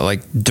don't know,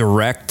 like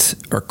direct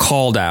or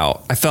called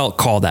out. I felt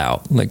called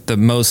out, like the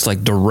most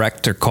like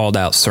direct or called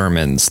out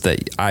sermons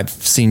that I've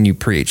seen you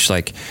preach.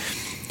 Like,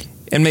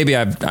 and maybe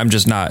I'm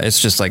just not,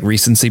 it's just like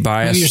recency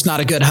bias. Maybe you're just not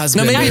a good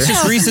husband. No, maybe it's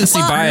just recency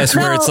bias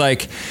where it's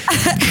like,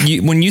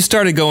 when you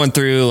started going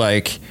through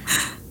like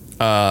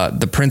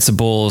the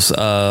principles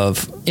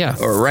of,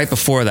 or right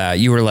before that,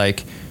 you were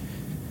like,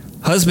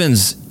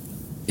 husbands,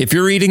 if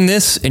you're reading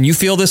this and you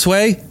feel this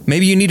way,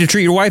 maybe you need to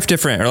treat your wife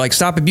different, or like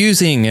stop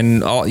abusing,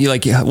 and all, you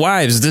like,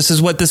 wives, this is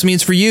what this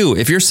means for you.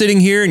 If you're sitting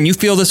here and you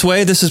feel this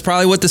way, this is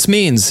probably what this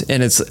means.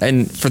 And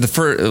for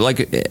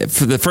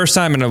the first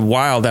time in a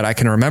while that I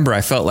can remember,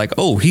 I felt like,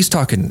 oh, he's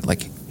talking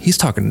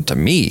to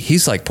me.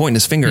 He's like pointing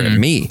his finger at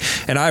me.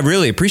 And I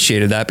really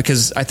appreciated that,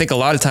 because I think a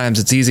lot of times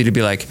it's easy to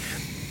be like,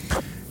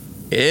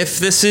 if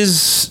this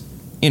is,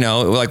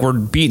 like we're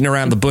beating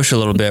around the bush a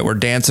little bit. We're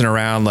dancing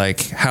around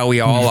like how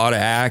we all ought to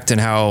act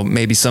and how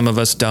maybe some of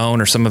us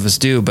don't or some of us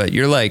do. But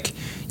you're like,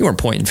 you weren't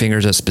pointing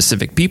fingers at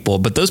specific people,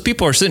 but those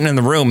people are sitting in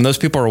the room and those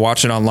people are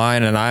watching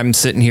online, and I'm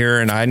sitting here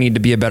and I need to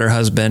be a better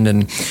husband,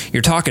 and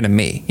you're talking to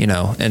me,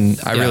 and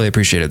I really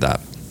appreciated that.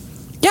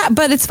 Yeah,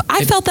 but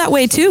I felt that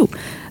way too.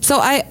 So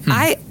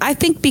I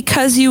think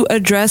because you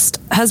addressed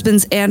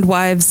husbands and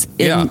wives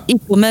in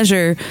equal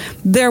measure,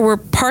 there were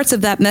parts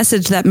of that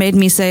message that made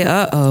me say,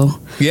 uh-oh.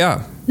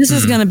 Yeah. This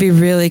is going to be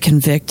really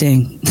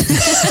convicting.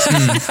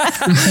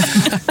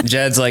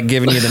 Jed's like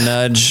giving you the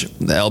nudge,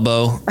 the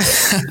elbow.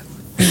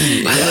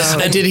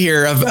 I did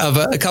hear of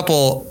a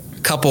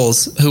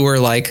couples who were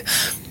like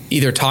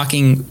either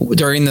talking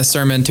during the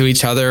sermon to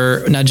each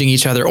other, nudging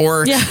each other,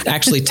 or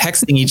actually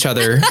texting each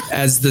other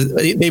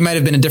they might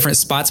have been in different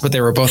spots, but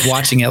they were both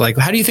watching it. Like,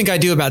 how do you think I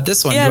do about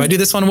this one? Do I do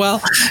this one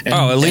well? And,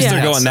 at least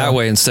they're going that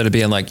way instead of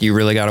being like, you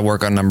really got to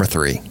work on number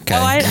 3. Okay.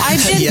 Oh, I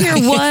did hear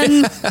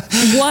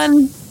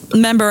one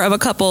member of a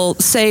couple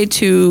say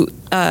to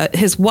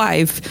his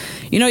wife,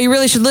 you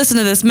really should listen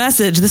to this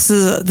message. This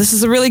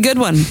is a really good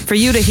one for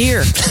you to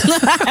hear.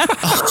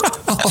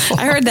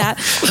 I heard that.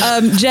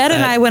 Jed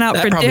and I went out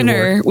for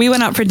dinner. We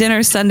went out for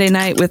dinner Sunday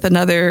night with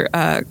another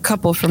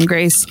couple from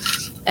Grace,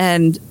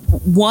 and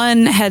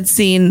one had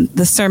seen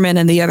the sermon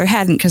and the other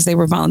hadn't, because they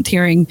were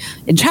volunteering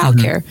in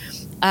childcare.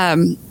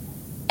 And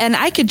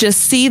I could just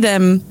see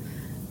them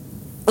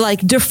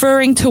like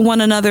deferring to one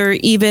another,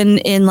 even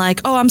in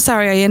like, oh, I'm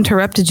sorry, I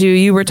interrupted you.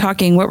 You were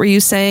talking. What were you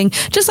saying?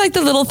 Just like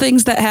the little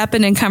things that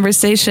happen in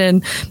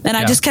conversation. And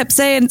I just kept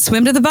saying,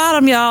 swim to the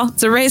bottom, y'all.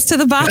 It's a race to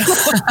the bottom.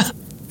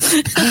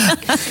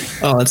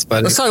 Oh, that's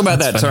funny. Let's talk about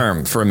that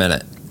term for a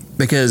minute,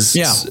 because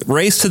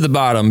race to the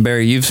bottom,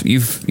 Barry,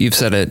 you've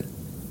said it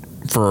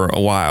for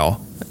a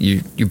while.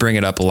 You bring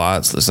it up a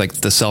lot. It's like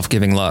the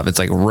self-giving love. It's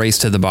like race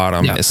to the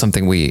bottom is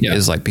something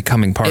is like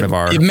becoming part of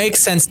our. It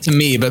makes sense to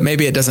me, but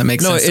maybe it doesn't make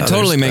sense. No, it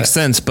totally makes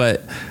sense.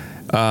 But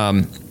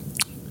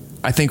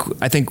I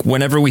think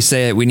whenever we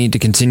say it, we need to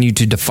continue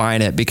to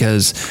define it,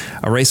 because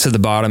a race to the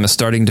bottom is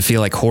starting to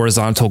feel like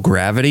horizontal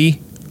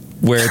gravity,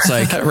 where it's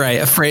like right,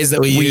 a phrase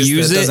that we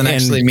use that doesn't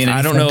actually mean anything.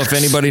 I don't know if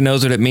anybody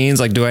knows what it means.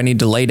 Like, do I need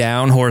to lay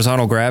down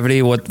horizontal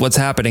gravity? What's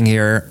happening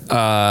here?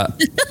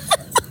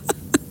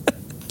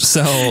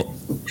 So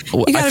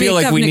I feel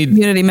like we need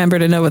community member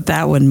to know what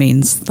that one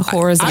means. The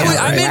horizontal.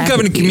 I'm in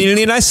Covenant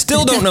Community, and I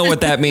still don't know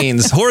what that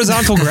means.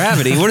 Horizontal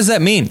gravity. What does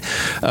that mean?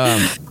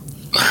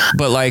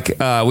 But like,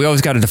 we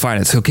always got to define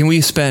it. So can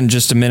we spend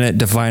just a minute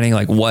defining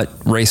like what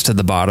race to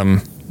the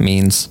bottom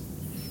means?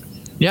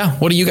 Yeah.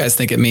 What do you guys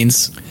think it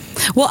means?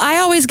 Well, I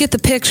always get the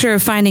picture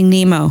of Finding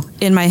Nemo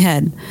in my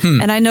head.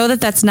 And I know that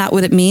that's not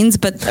what it means,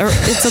 but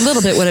it's a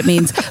little bit what it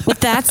means.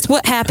 But that's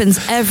what happens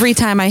every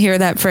time I hear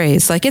that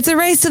phrase. Like, it's a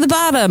race to the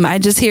bottom. I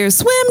just hear,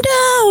 swim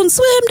down,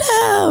 swim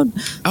down.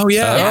 Oh,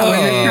 yeah. Yeah, when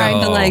they're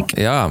trying to like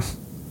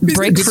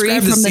break free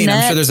Describe from the scene.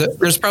 net. I'm sure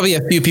there's probably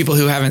a few people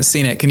who haven't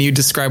seen it. Can you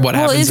describe what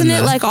happens? Well, isn't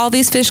it like all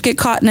these fish get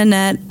caught in a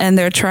net and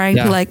they're trying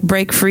to like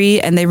break free,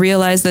 and they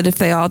realize that if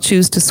they all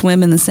choose to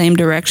swim in the same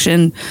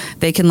direction,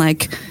 they can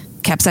like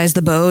capsize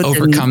the boat,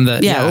 overcome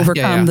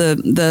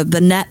the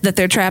net that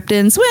they're trapped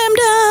in. Swim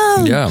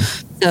down. Yeah.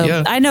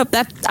 So I know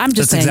that I'm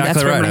just saying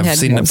exactly that's right. I've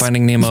seen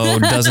Finding Nemo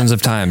dozens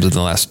of times in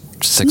the last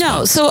 6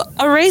 months. So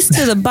a race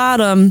to the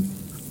bottom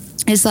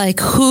is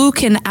like, who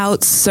can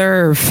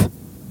outserve?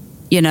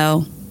 You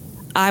know,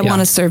 I want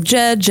to serve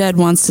Jed. Jed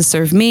wants to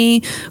serve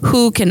me.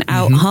 Who can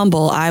out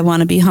humble? I want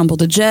to be humble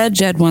to Jed.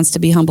 Jed wants to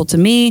be humble to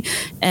me.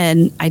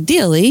 And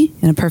ideally,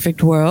 in a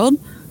perfect world,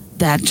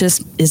 that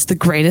just is the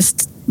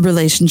greatest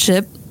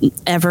relationship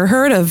ever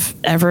heard of,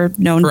 ever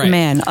known to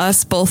man.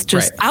 Us both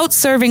just out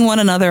serving one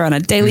another on a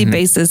daily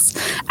basis,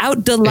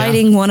 out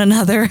delighting one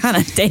another on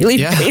a daily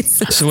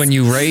basis. So when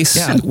you race,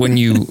 when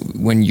you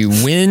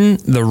win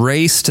the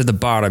race to the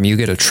bottom, you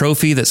get a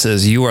trophy that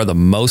says you are the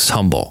most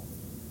humble.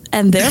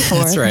 And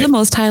therefore, the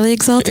most highly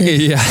exalted.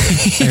 Yeah.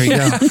 There you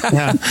go.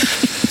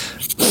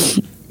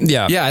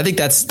 Yeah. Yeah. I think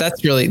that's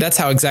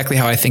exactly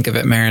how I think of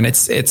it, Marin.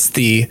 It's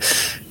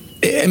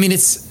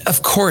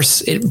of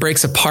course it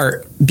breaks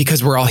apart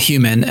because we're all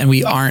human, and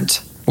we aren't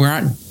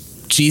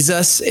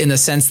Jesus in the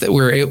sense that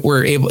we're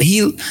able. He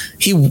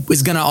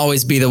is going to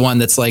always be the one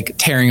that's like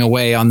tearing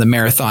away on the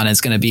marathon. It's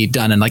going to be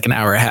done in like an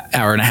hour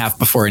and a half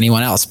before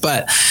anyone else.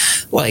 But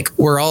like,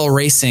 we're all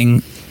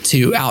racing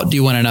to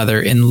outdo one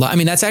another in love. I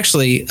mean, that's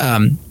actually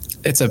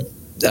it's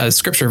a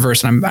scripture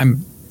verse, and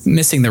I'm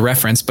missing the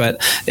reference, but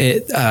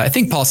I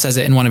think Paul says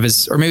it in one of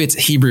his, or maybe it's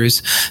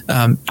Hebrews,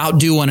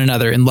 outdo one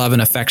another in love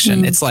and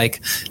affection. It's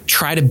like,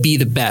 try to be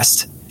the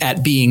best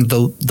at being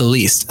the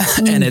least.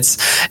 And it's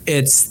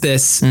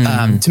this,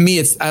 to me,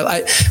 it's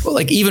I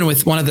like, even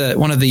with one of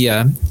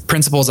the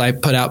principles I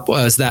put out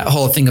was that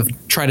whole thing of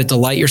try to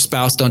delight your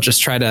spouse. Don't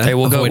just try to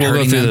we'll go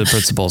through them. the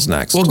principles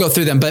next. We'll go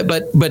through them,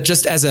 but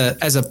just as a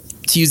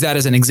to use that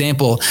as an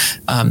example,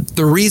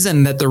 the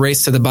reason that the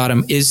race to the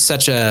bottom is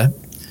such a,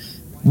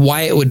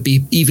 why it would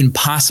be even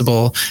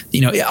possible,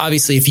 you know,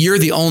 obviously if you're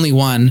the only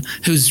one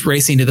who's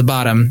racing to the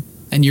bottom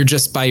and you're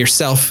just by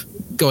yourself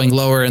going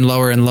lower and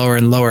lower and lower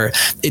and lower,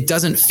 it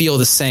doesn't feel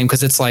the same,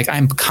 because it's like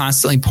I'm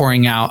constantly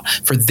pouring out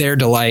for their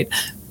delight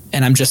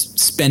and I'm just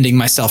spending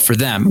myself for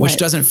them, which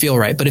doesn't feel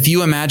right. But if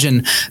you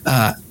imagine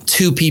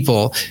two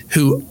people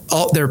who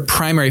their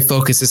primary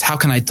focus is, how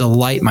can I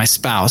delight my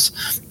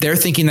spouse? They're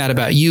thinking that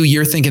about you.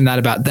 You're thinking that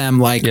about them.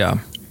 Like,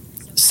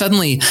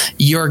 suddenly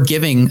your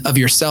giving of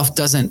yourself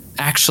doesn't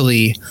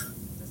actually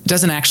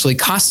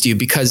cost you,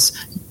 because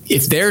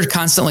if they're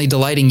constantly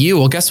delighting you,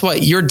 well, guess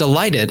what? You're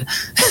delighted,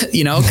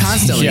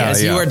 constantly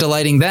as you are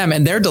delighting them,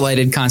 and they're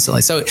delighted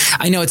constantly. So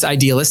I know it's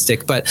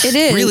idealistic, but it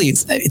is. Really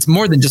it's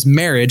more than just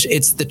marriage.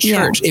 It's the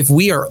church. Yeah. If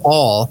we are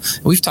all,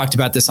 we've talked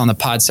about this on the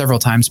pod several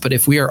times, but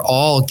if we are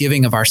all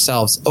giving of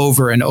ourselves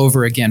over and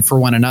over again for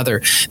one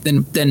another,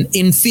 then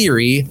in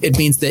theory, it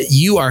means that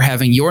you are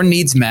having your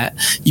needs met.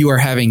 You are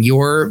having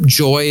your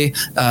joy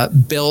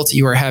built.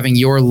 You are having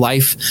your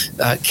life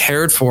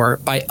cared for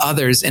by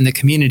others in the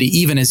community,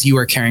 even as you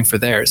are caring for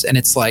theirs. And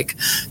it's like,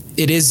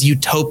 it is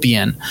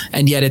utopian,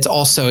 and yet it's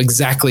also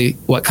exactly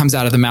what comes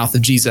out of the mouth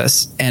of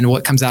Jesus and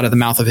what comes out of the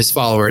mouth of his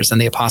followers and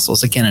the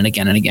apostles again and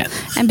again and again.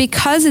 And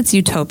because it's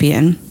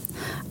utopian,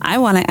 I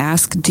want to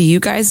ask, do you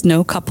guys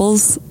know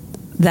couples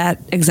that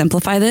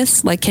exemplify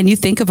this? Like, can you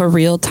think of a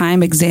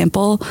real-time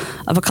example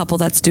of a couple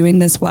that's doing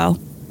this well?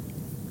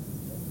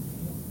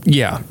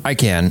 Yeah, I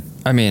can.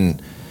 I mean,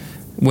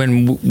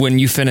 when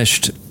you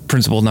finished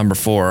principle number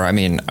 4, I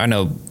mean, I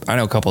know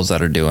couples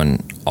that are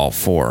doing all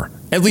 4,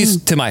 at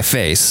least to my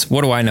face.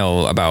 What do I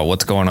know about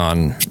what's going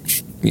on?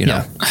 You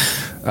know,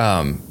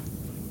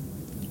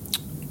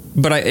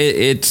 but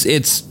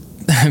it's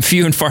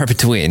few and far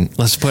between.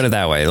 Let's put it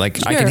that way. Like,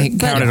 sure, I can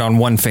count it on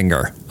one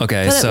finger.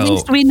 Okay, but at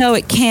least we know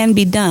it can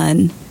be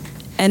done,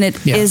 and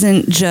it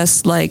isn't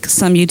just like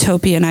some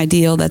utopian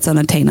ideal that's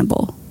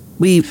unattainable.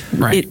 We've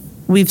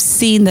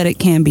seen that it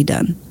can be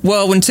done.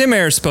 Well, when Tim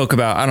Ayers spoke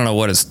about, I don't know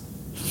what his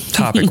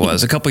topic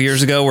was a couple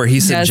years ago where he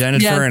said Yes,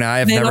 Jennifer yes, and I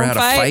have they never don't had a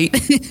fight.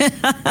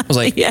 I was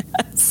like,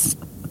 Yes.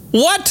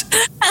 what?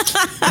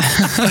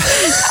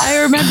 I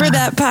remember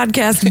that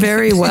podcast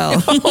very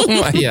well. Oh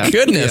my Yeah.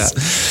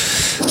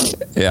 goodness.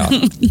 Yeah.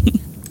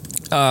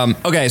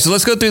 Okay, so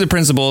let's go through the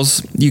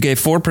principles. You gave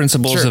 4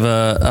 principles Sure.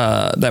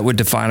 of that would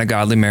define a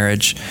godly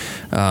marriage.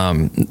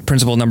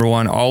 Principle number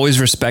 1: always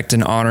respect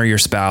and honor your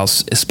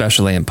spouse,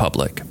 especially in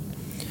public.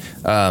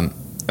 And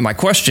my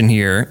question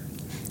here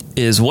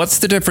is, what's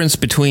the difference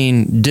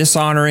between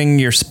dishonoring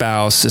your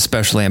spouse,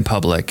 especially in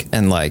public,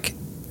 and like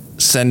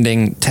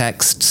sending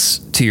texts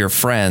to your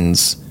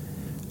friends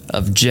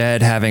of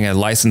Jed having a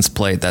license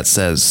plate that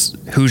says,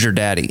 "Who's your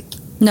daddy?"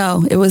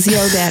 No, it was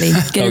Yo Daddy.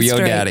 Get it Yo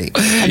straight. Daddy.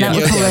 And that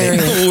Yo was Daddy.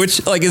 hilarious.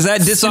 Which, like, is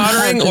that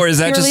dishonoring, or is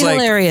that just Purely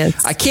like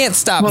hilarious. I can't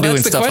stop Well, doing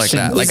that's the stuff question.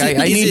 like that? Like, Is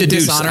it- I is need it to do. I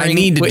dishonoring?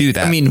 need to do Wait,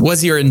 that. I mean,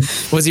 was your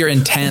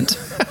intent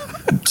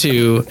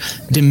to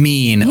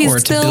demean He's or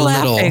to still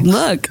belittle? laughing.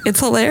 Look, it's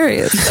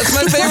hilarious. that's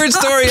my favorite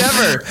story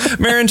ever.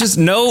 Marin, just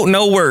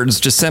no words.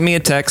 Just send me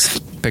a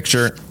text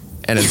picture,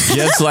 and it's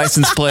Jed's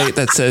license plate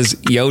that says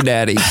 "Yo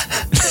Daddy."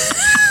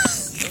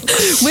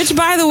 Which,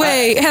 by the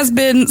way, has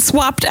been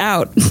swapped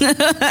out.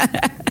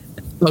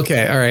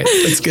 Okay, all right,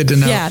 that's good to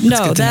know. Yeah, That's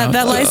no, good to know.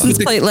 that license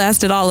plate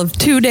lasted all of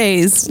 2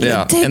 days.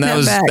 Yeah, Take and that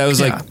was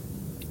back.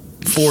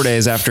 like 4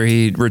 days after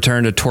he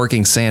returned a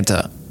twerking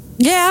Santa.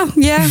 Yeah. I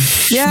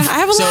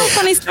have a lot of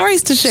funny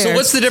stories to share. So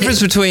what's the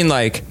difference between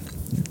like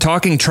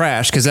talking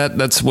trash, because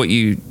that's what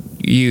you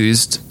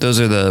used, those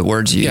are the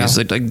words you Yeah.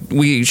 used, like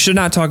we should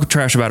not talk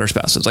trash about our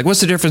spouses. Like, what's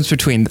the difference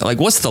between, like,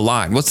 what's the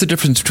line, what's the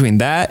difference between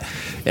that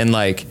and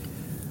like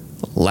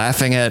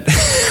laughing at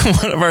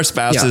one of our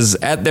spouses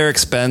at their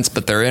expense,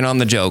 but they're in on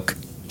the joke?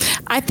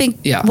 I think,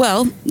 Yeah.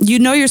 well, you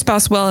know your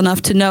spouse well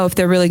enough to know if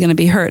they're really going to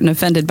be hurt and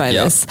offended by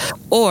Yep. this,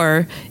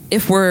 or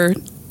if we're,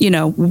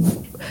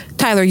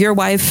 Tyler, your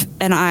wife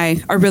and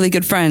I are really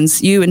good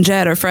friends. You and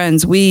Jed are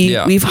friends.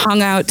 We've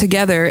hung out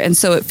together, and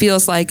so it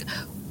feels like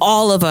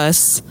all of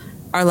us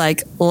are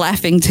like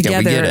laughing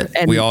together. get it.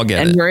 And We all get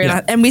and it.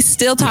 We're and we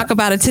still talk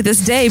about it to this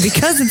day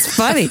because it's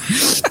funny.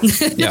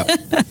 Yeah.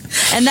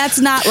 And that's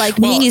not like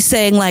Well- me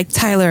saying like,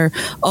 Tyler,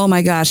 oh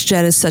my gosh,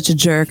 Jed is such a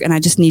jerk, and I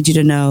just need you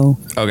to know,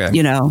 Okay.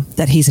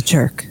 that he's a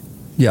jerk.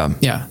 Yeah.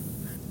 Yeah.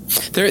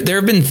 There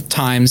have been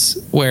times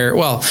where,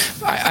 well,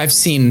 I've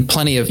seen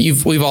plenty of,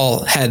 we've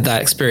all had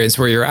that experience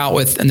where you're out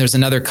with, and there's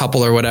another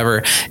couple or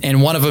whatever,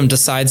 and one of them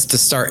decides to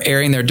start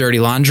airing their dirty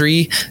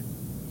laundry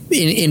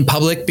in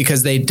public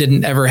because they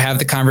didn't ever have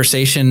the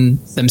conversation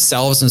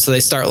themselves. And so they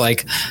start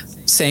like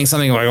saying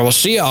something like, well,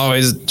 she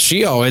always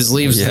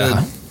leaves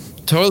the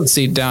toilet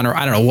seat down, or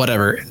I don't know,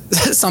 whatever,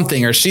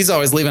 something, or she's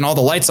always leaving all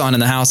the lights on in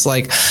the house.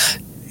 Like,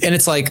 and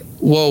it's like,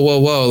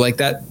 whoa, like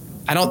that.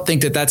 I don't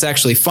think that that's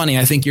actually funny.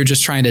 I think you're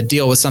just trying to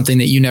deal with something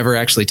that you never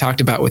actually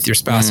talked about with your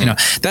spouse.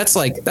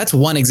 That's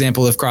one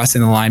example of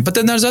crossing the line. But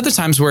then there's other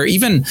times where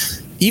even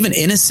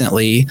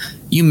innocently,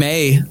 you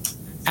may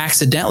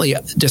accidentally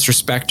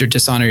disrespect or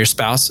dishonor your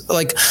spouse.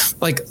 Like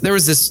there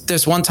was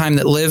this one time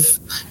that Liv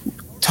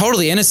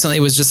totally innocently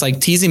was just like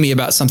teasing me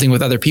about something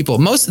with other people.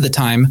 Most of the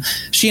time,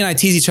 she and I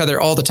tease each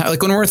other all the time.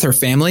 Like when we're with her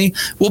family,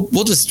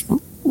 we'll just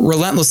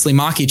relentlessly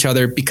mock each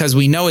other because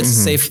we know it's a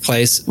safe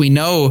place. We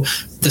know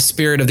the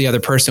spirit of the other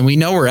person. We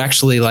know we're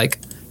actually like,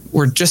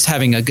 we're just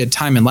having a good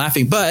time and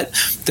laughing. But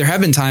there have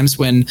been times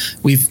when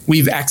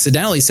we've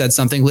accidentally said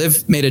something.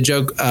 Liv made a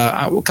joke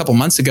a couple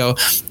months ago,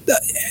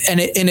 and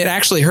it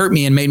actually hurt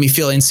me and made me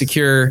feel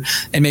insecure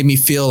and made me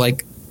feel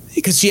like,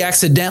 because she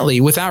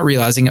accidentally, without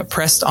realizing it,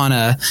 pressed on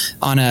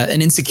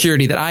an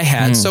insecurity that I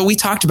had. So we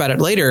talked about it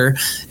later,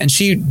 and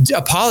she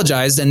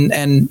apologized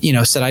and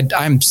said,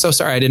 I'm so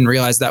sorry, I didn't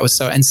realize that was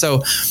so. And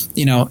so,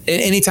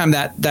 anytime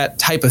that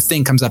type of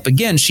thing comes up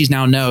again, she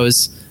now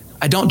knows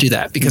I don't do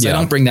that because I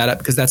don't bring that up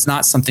because that's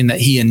not something that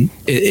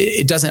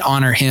it doesn't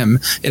honor him.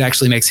 It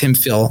actually makes him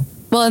feel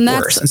Well, and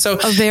worse. that's And so,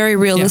 a very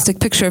realistic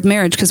picture of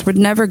marriage, because we're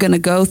never going to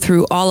go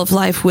through all of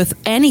life with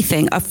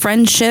anything, a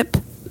friendship,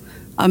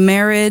 a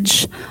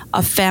marriage,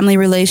 a family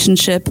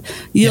relationship.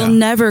 You'll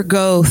never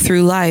go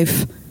through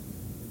life,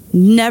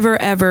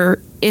 never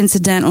ever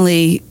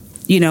incidentally,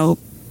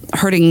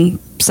 hurting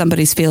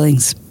somebody's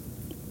feelings.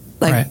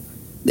 Like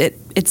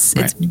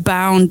it's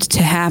bound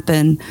to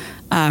happen.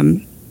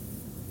 And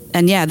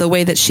the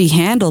way that she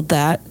handled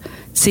that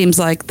seems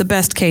like the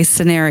best case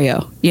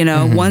scenario.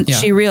 Once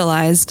she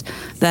realized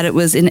that it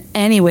was in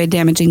any way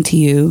damaging to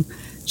you,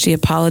 she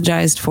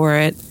apologized for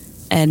it.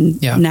 And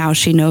now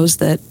she knows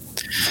that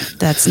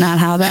that's not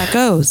how that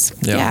goes.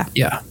 Yeah.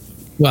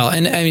 Well,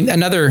 and I mean,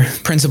 another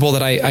principle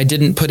that I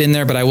didn't put in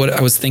there, but I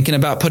was thinking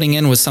about putting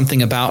in was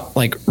something about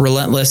like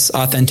relentless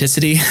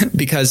authenticity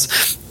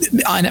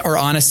or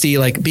honesty,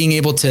 like being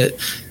able to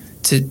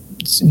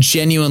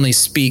genuinely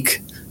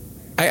speak.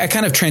 I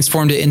kind of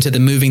transformed it into the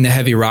moving the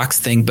heavy rocks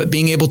thing, but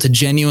being able to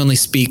genuinely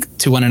speak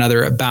to one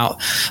another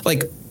about,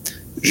 like,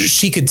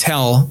 she could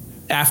tell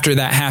after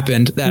that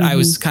happened that I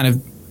was kind of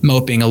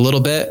moping a little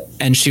bit,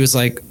 and she was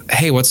like,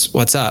 "Hey,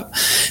 what's up?"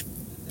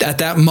 at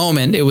that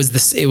moment, it was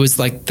this. It was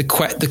like the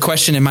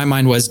question in my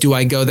mind was, do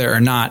I go there or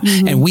not?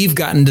 Mm-hmm. And we've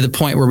gotten to the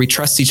point where we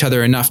trust each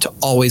other enough to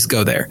always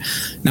go there.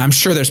 Now, I'm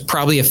sure there's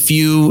probably a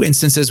few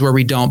instances where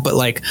we don't, but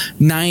like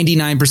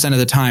 99% of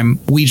the time,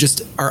 we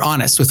just are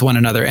honest with one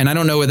another. And I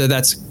don't know whether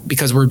that's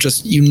because we're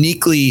just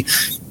uniquely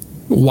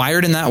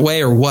wired in that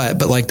way or what,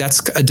 but like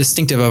that's a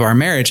distinctive of our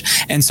marriage.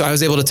 And so I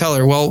was able to tell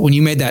her, well, when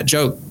you made that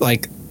joke,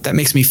 like, that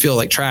makes me feel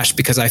like trash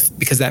because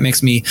that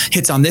makes me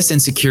hits on this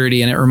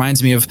insecurity, and it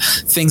reminds me of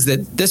things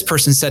that this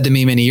person said to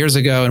me many years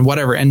ago and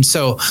whatever. And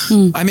so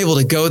I'm able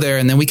to go there,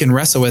 and then we can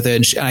wrestle with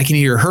it. And I can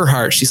hear her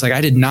heart. She's like, I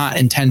did not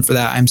intend for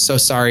that. I'm so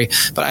sorry.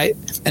 But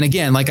and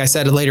again, like I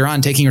said later on,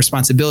 taking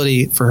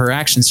responsibility for her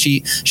actions, she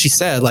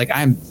said, like,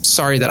 I'm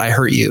sorry that I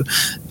hurt you.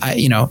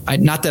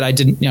 Not that I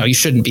didn't, you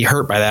shouldn't be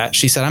hurt by that.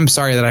 She said, I'm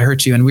sorry that I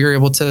hurt you. And we were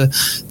able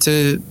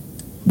to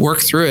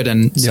work through it.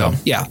 And so,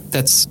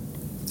 that's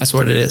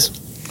what it is.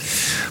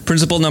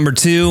 Principle number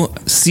 2,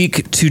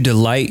 seek to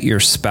delight your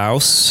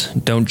spouse.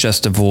 Don't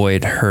just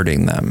avoid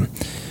hurting them.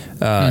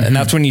 And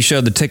that's when you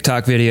showed the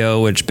TikTok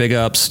video, which big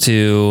ups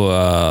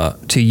to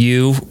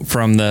you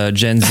from the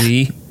Gen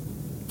Z.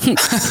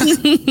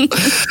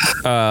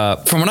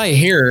 From what I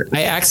hear,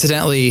 by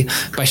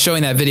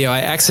showing that video,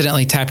 I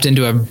accidentally tapped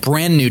into a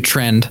brand new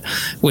trend,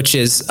 which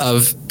is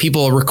of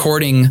people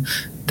recording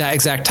that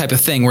exact type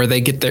of thing where they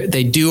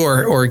do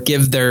or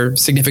give their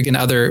significant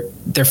other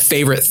their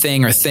favorite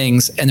thing or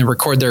things and then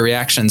record their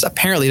reactions.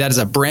 Apparently that is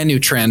a brand new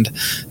trend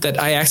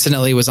that I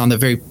accidentally was on the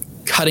very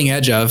cutting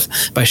edge of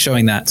by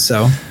showing that.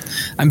 So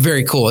I'm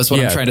very cool is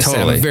what I'm trying to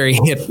say. I'm very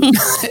hip.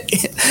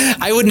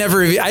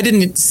 I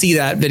didn't see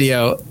that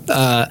video.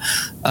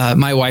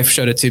 My wife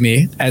showed it to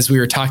me as we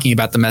were talking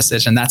about the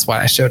message, and that's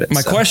why I showed it.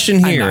 My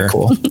question here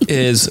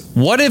is,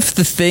 what if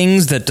the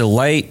things that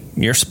delight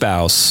your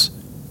spouse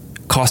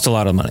cost a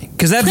lot of money?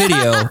 Because that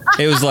video,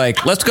 it was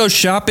like, let's go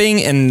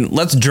shopping and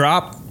let's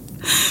drop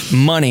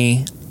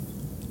money,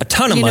 a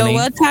ton of money. You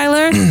know what,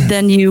 Tyler?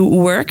 Then you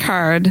work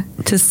hard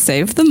to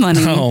save the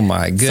money. Oh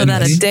my goodness. So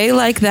that a day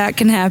like that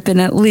can happen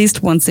at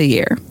least once a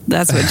year.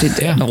 That's what you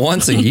do.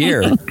 Once a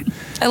year.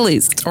 At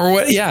least. Or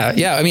what?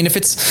 Yeah. I mean, if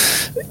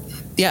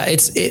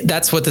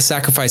that's what the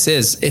sacrifice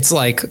is. It's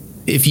like,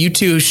 if you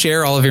two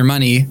share all of your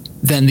money,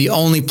 then the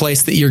only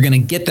place that you're going to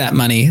get that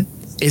money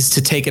is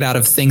to take it out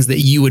of things that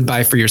you would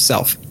buy for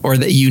yourself or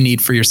that you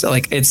need for yourself.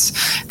 Like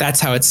that's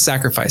how it's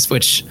sacrificed,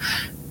 which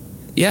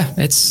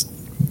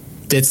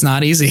it's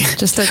not easy.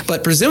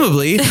 But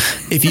presumably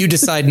if you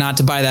decide not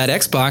to buy that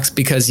Xbox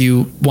because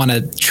you want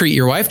to treat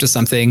your wife to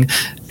something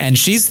and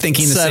she's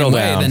thinking the same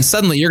way, then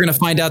suddenly you're going to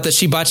find out that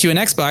she bought you an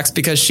Xbox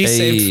because she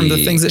saved from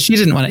the things that she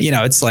didn't want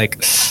to, it's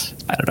like,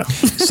 I don't know.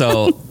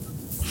 So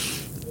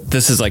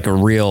this is like a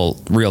real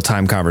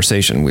time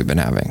conversation we've been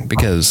having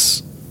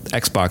because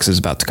Xbox is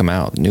about to come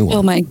out, new one.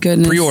 Oh my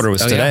goodness! Pre-order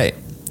was today,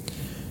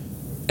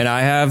 and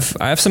I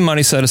have some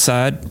money set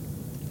aside,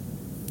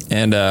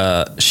 and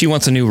she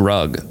wants a new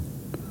rug.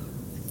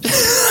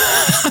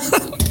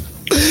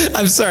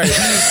 I'm sorry,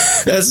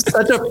 that's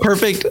such a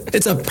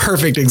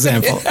perfect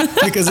example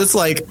because it's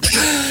like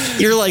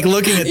you're like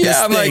looking at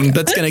this thing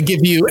that's going to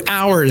give you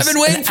hours. I've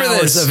been waiting for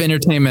hours of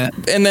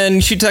entertainment. And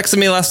then she texted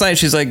me last night.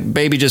 She's like,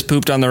 "Baby just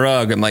pooped on the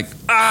rug." I'm like,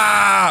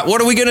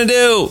 what are we gonna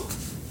do?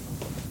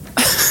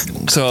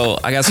 So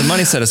I got some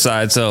money set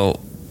aside. So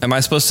am I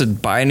supposed to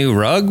buy a new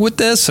rug with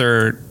this,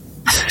 or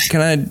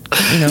can I,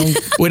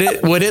 would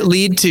it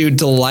lead to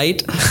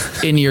delight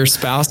in your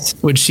spouse?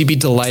 Would she be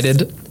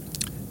delighted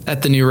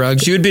at the new rug?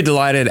 She would be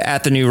delighted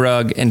at the new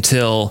rug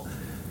until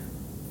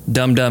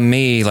dumb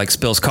me like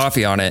spills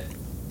coffee on it,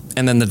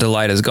 and then the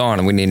delight is gone,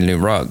 and we need a new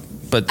rug.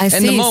 But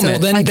in the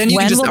moment, so then you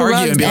can just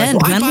argue and be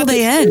like, when will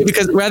they end?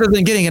 Because rather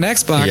than getting an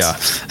Xbox. Yeah.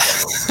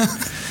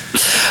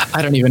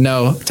 I don't even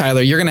know,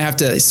 Tyler. You're going to have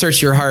to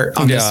search your heart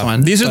on this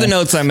one. These are the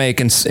notes I make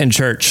in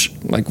church.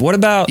 Like, what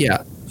about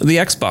the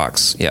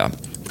Xbox? Yeah.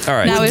 All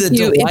right. Now, if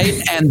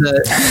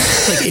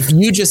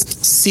you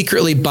just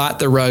secretly bought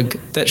the rug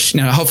that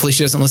hopefully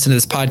she doesn't listen to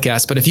this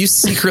podcast, but if you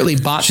secretly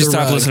bought she the rug. She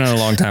stopped listening a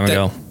long time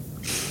ago.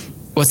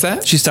 What's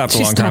that? She stopped a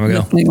long time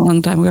ago.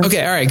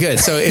 Okay, all right, good.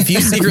 So if you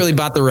secretly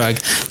bought the rug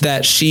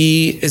that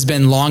she has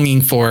been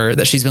longing for,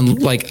 that she's been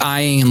like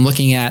eyeing and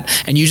looking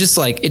at, and you just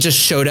like, it just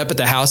showed up at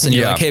the house and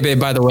you're like, hey babe,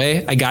 by the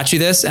way, I got you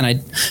this, and I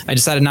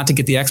decided not to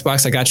get the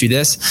Xbox, I got you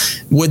this.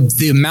 Would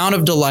the amount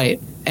of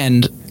delight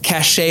and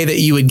cachet that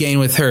you would gain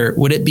with her,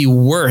 would it be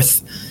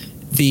worth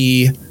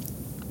the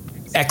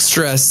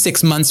extra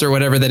 6 months or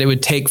whatever that it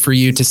would take for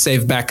you to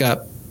save back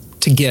up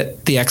to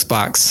get the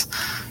Xbox?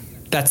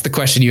 That's the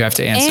question you have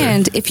to answer.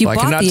 And if you bought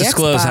the Xbox, I cannot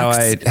disclose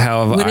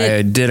how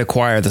I did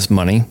acquire this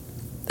money.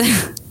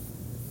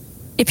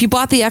 If you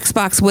bought the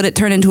Xbox, would it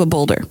turn into a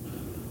boulder?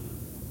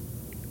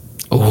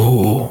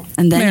 Oh,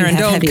 and then Marin,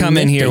 don't come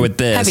in here with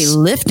this. Heavy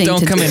lifting.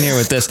 Don't come in here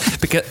with this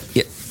because.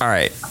 All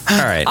right.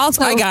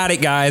 Also, I got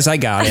it, guys. I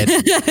got it.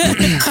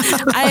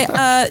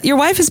 Your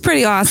wife is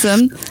pretty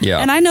awesome. Yeah,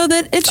 and I know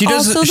that she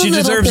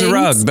deserves a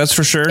rug. That's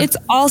for sure. It's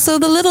also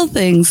the little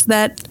things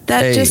that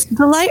just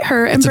delight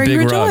her and bring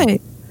her joy.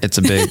 It's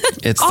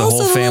the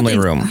whole Also, family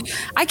like, room.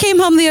 I came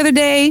home the other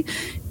day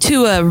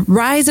to a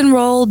rise and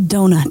roll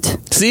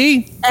donut.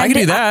 See, I can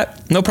do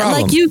that. No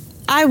problem. Like you,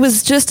 I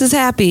was just as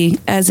happy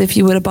as if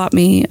you would have bought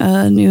me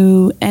a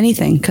new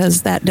anything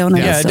because that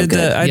donut is so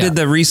good. I did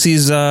the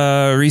Reese's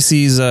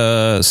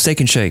steak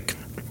and shake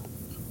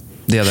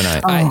the other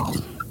night.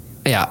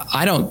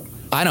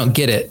 I don't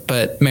get it,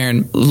 but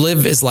Maren,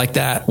 Liv is like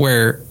that,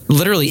 where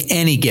literally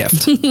any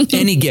gift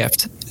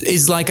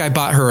is like I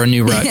bought her a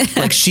new rug.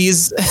 Like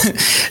she's,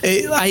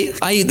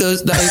 I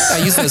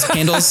use those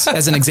candles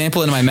as an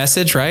example in my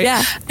message, right?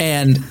 Yeah.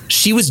 And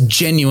she was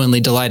genuinely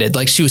delighted.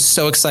 Like she was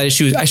so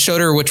excited. I showed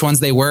her which ones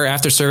they were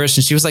after service,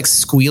 and she was like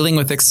squealing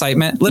with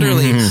excitement.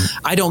 Literally,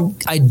 I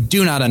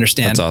do not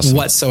understand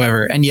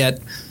whatsoever, and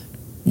yet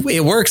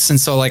it works. And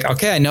so like,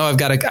 okay, I know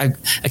I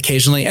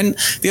occasionally, and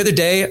the other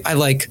day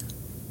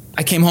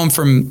I came home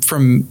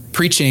from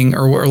preaching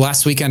or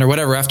last weekend or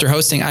whatever after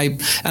hosting. I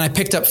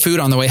picked up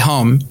food on the way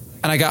home,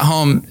 and I got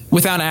home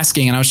without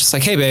asking, and I was just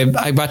like, "Hey, babe,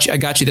 I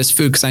got you this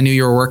food because I knew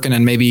you were working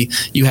and maybe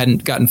you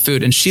hadn't gotten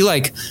food." And she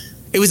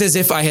it was as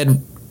if I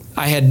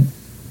had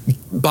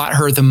bought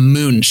her the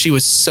moon. She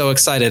was so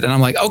excited, and I'm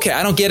like, "Okay,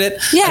 I don't get it.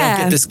 Yeah. I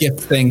don't get this gift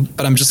thing,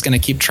 but I'm just going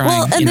to keep trying."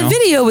 Well, and the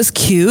video was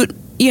cute.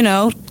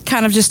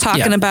 Kind of just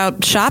talking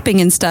about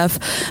shopping and stuff.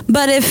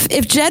 But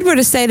if Jed were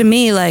to say to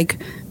me like,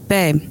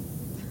 "Babe,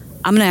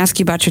 I'm going to ask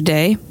you about your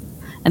day,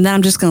 and then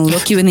I'm just going to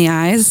look you in the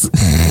eyes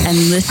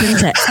and listen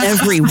to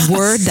every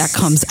word that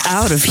comes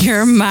out of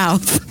your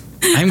mouth."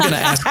 I'm going to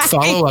ask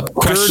follow-up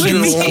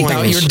questions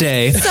about your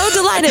day. So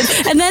delighted.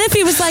 And then if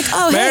he was like,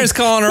 "Oh, Mary's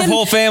calling her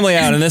whole family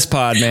out in this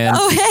pod, man.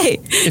 Oh, hey,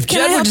 If can Jed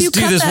I would help just you do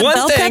cut this that one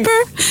bell thing.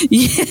 pepper?"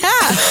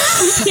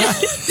 Yeah.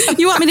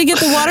 You want me to get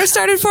the water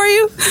started for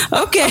you?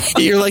 Okay.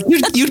 You're like,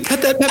 you'd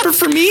cut that pepper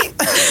for me?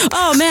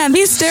 Oh man,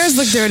 these stairs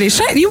look dirty. I'm just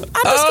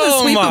gonna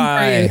sweep them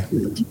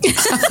for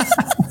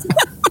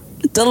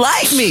you.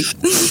 Delight me.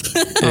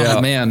 Oh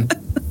man.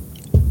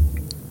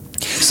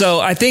 So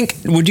I think,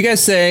 would you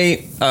guys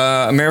say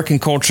American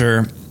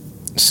culture,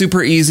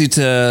 super easy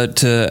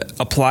to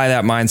apply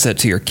that mindset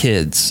to your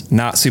kids,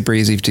 not super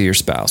easy to your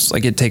spouse?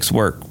 Like it takes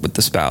work with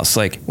the spouse.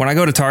 Like when I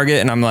go to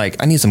Target and I'm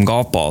like, I need some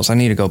golf balls. I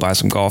need to go buy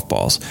some golf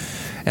balls.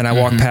 And I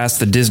walk past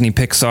the Disney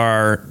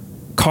Pixar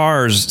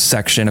Cars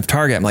section of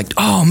Target. I'm like,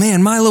 oh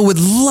man, Milo would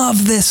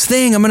love this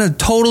thing. I'm going to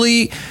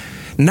totally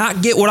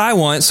not get what I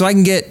want so I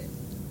can get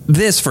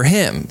this for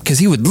him because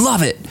he would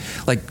love it.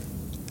 Like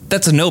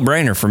that's a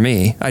no-brainer for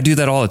me. I do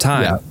that all the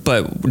time,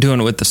 but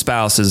doing it with the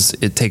spouse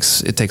it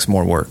takes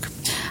more work.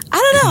 I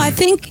don't know. I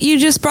think you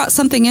just brought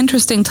something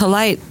interesting to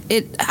light.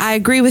 I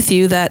agree with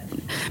you that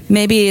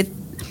maybe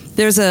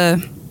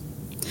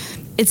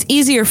it's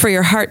easier for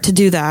your heart to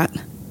do that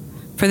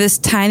for this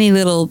tiny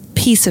little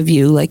piece of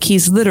you. Like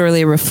he's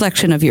literally a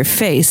reflection of your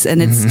face,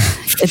 and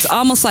it's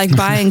almost like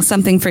buying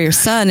something for your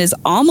son is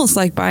almost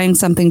like buying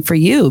something for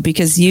you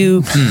because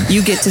you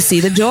get to see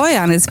the joy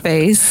on his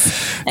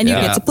face, and you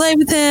get to play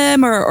with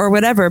him or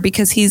whatever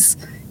because he's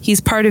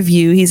part of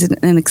you. He's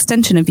an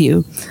extension of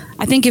you.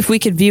 I think if we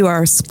could view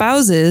our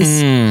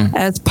spouses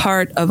as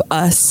part of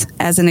us,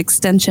 as an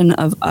extension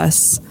of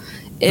us,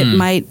 it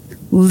might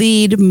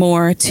lead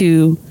more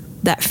to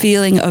that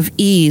feeling of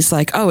ease,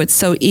 like, oh, it's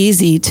so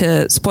easy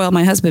to spoil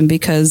my husband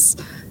because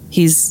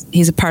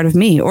he's a part of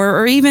me,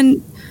 or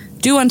even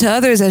do unto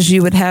others as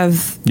you would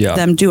have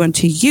them do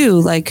unto you,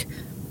 like,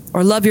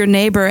 or love your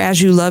neighbor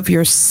as you love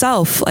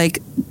yourself.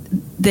 Like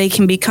they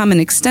can become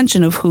an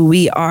extension of who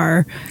we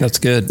are. That's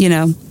good.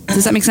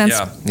 Does that make sense?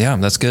 Yeah,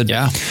 that's good.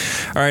 Yeah.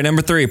 All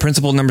right,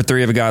 principle number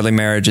 3 of a godly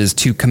marriage is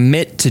to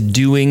commit to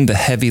doing the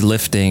heavy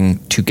lifting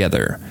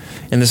together.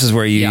 And this is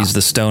where you use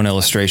the stone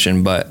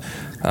illustration, but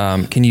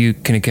can you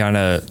kind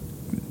of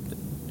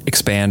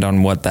expand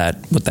on what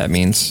that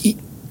means?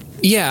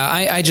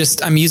 Yeah,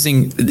 I'm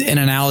using an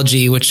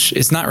analogy, which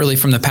is not really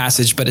from the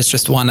passage, but it's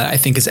just one that I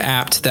think is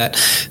apt, that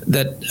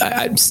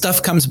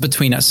stuff comes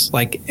between us.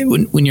 Like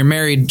when you're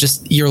married,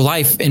 just your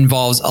life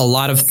involves a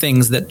lot of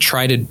things that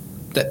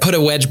put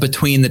a wedge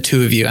between the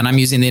two of you. And I'm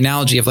using the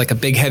analogy of like a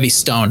big heavy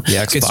stone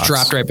gets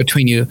dropped right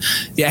between you.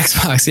 The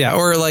Xbox. Yeah.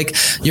 Or like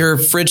your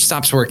fridge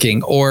stops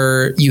working,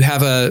 or you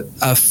have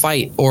a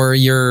fight, or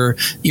your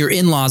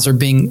in-laws are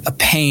being a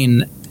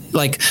pain.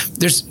 Like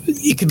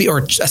it could be, or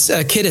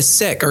a kid is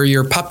sick, or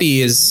your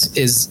puppy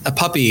is a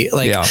puppy.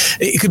 Like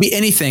it could be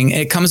anything.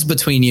 It comes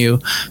between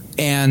you,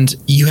 and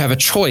you have a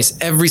choice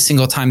every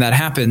single time that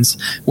happens,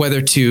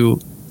 whether to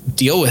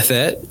deal with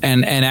it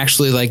and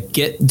actually like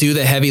do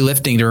the heavy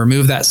lifting to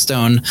remove that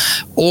stone,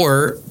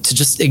 or to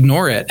just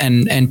ignore it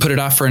and put it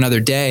off for another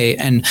day.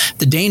 And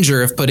the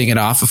danger of putting it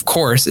off, of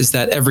course, is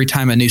that every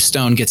time a new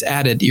stone gets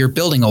added, you're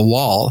building a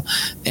wall,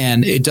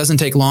 and it doesn't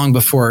take long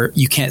before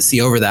you can't see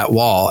over that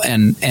wall,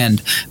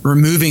 and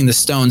removing the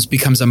stones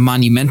becomes a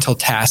monumental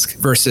task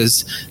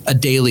versus a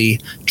daily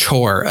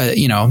chore,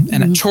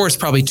 and a chore is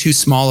probably too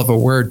small of a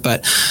word,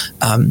 but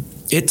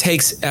it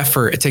takes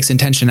effort. It takes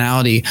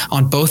intentionality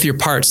on both your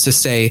parts to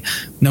say,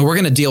 no, we're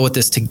going to deal with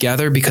this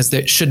together because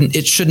it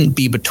shouldn't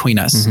be between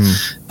us.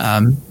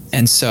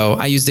 And so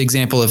I used the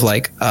example of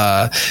like,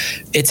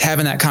 it's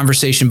having that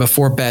conversation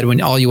before bed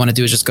when all you want to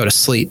do is just go to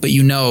sleep, but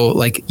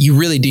like you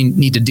really do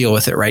need to deal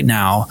with it right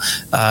now.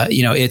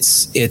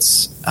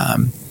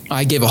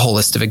 I gave a whole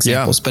list of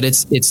examples, but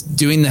it's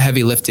doing the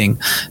heavy lifting.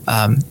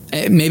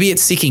 Maybe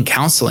it's seeking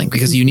counseling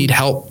because you need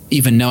help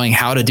even knowing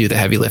how to do the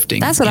heavy lifting.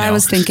 That's what I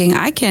was thinking.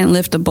 I can't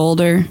lift a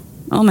boulder.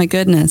 Oh my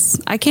goodness.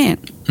 I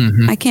can't.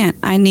 I can't.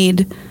 I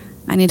need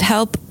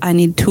help. I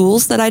need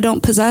tools that I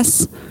don't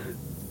possess.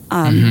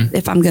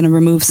 If I'm going to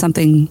remove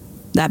something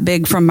that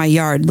big from my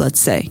yard, let's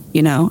say,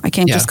 I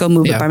can't just go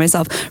move it by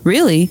myself.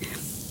 Really,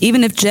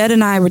 even if Jed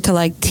and I were to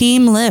like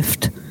team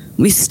lift,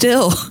 we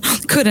still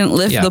couldn't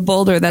lift the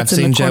boulder that's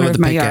in the corner of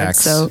my yard.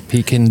 So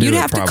he can do you'd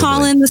have to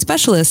call in the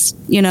specialist,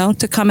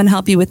 to come and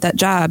help you with that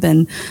job.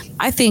 And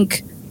I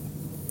think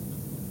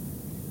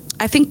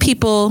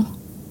people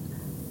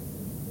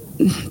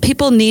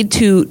need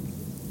to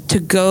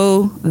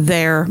go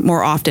there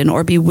more often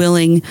or be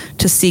willing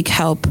to seek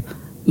help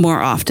more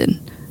often.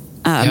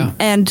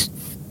 And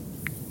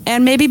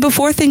maybe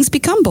before things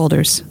become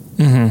boulders.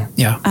 And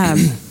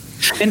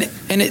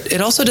it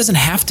also doesn't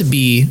have to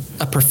be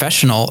a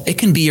professional. It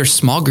can be your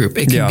small group.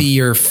 It can be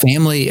your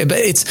family. But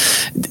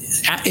it's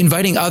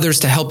inviting others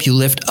to help you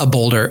lift a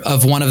boulder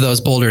of one of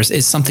those boulders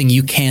is something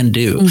you can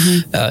do.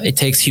 It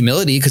takes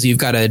humility because you've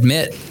got to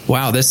admit,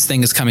 wow, this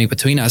thing is coming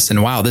between us.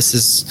 And wow,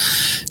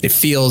 it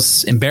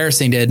feels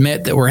embarrassing to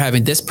admit that we're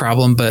having this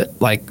problem,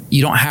 but like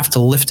you don't have to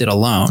lift it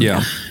alone.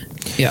 Yeah.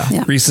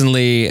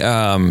 Recently,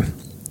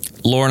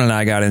 Lauren and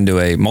I got into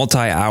a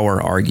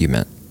multi-hour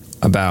argument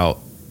about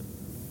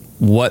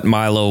what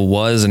Milo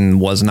was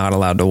and was not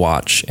allowed to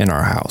watch in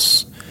our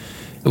house.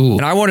 Ooh.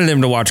 And I wanted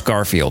him to watch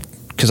Garfield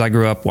because I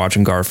grew up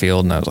watching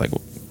Garfield and I was like,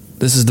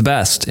 this is the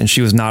best. And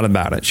she was not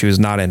about it. She was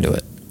not into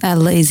it. That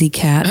lazy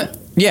cat.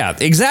 Yeah,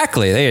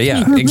 exactly.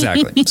 Yeah,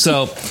 exactly.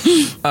 So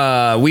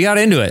we got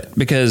into it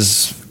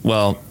because,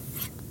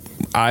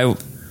 I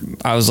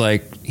was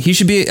like, he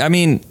should be,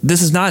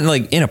 this is not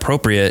like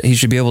inappropriate. He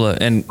should be able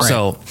to. And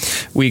so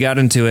we got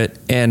into it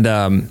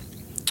and,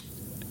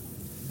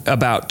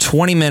 about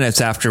 20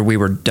 minutes after we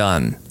were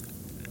done,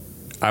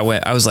 I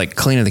was like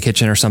cleaning the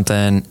kitchen or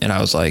something. And I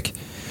was like,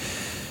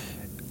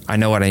 I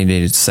know what I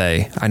needed to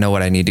say. I know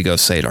what I need to go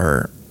say to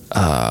her.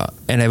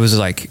 And it was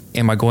like,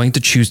 am I going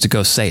to choose to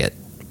go say it?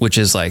 Which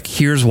is like,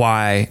 here's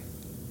why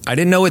I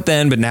didn't know it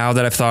then, but now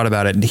that I've thought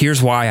about it,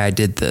 here's why I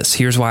did this.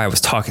 Here's why I was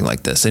talking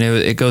like this. And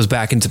it goes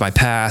back into my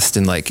past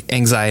and like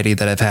anxiety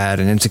that I've had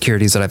and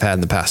insecurities that I've had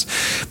in the past.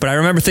 But I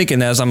remember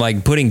thinking as I'm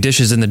like putting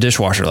dishes in the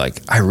dishwasher,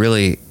 like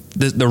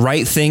the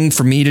right thing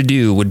for me to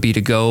do would be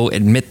to go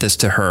admit this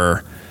to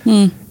her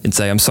and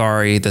say, I'm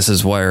sorry, this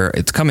is where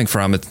it's coming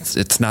from.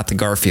 It's not the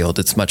Garfield.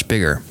 It's much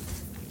bigger.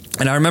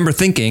 And I remember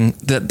thinking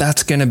that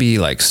that's going to be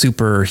like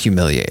super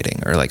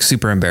humiliating or like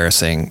super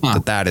embarrassing.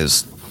 But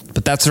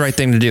that's the right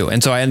thing to do.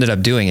 And so I ended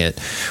up doing it,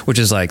 which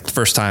is like the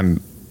first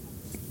time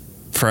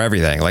for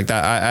everything like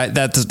that.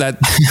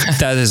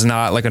 That is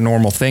not like a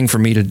normal thing for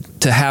me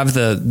to have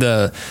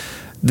the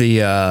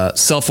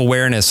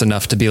self-awareness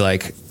enough to be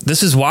like,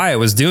 this is why I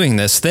was doing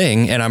this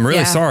thing. And I'm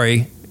really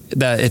sorry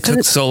that it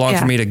took so long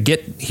for me to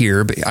get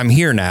here, but I'm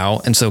here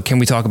now. And so can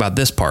we talk about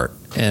this part?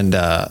 And,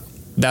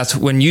 that's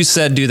when you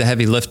said, do the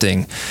heavy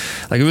lifting,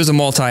 like it was a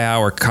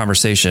multi-hour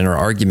conversation or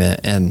argument.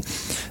 And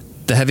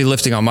the heavy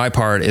lifting on my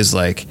part is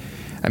like,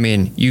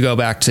 you go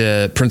back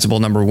to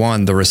principle number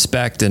 1, the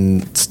respect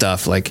and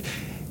stuff. Like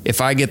if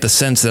I get the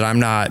sense that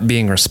I'm not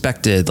being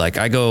respected, like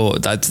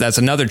that's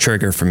another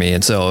trigger for me.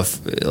 And so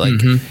if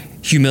like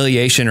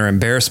humiliation or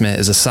embarrassment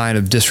is a sign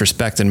of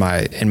disrespect in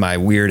my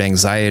weird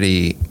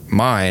anxiety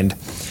mind.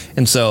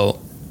 And so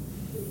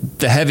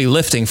the heavy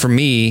lifting for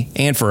me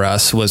and for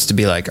us was to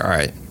be like, all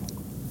right,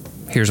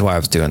 here's why I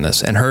was doing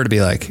this. And her to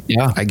be like,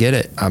 yeah, I get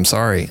it. I'm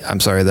sorry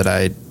that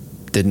I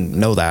didn't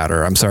know that,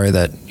 or I'm sorry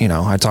that,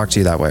 I talked to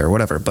you that way or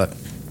whatever. But,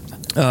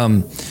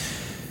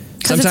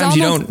 sometimes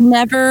you don't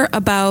never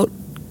about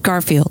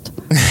Garfield.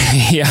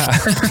 Yeah.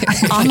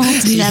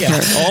 Almost never.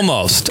 Yeah,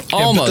 almost.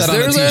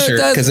 There's a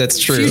t-shirt because it's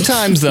true. A few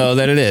times though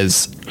that it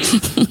is.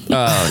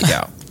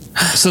 Yeah.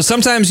 So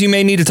sometimes you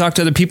may need to talk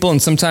to other people, and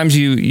sometimes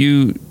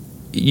you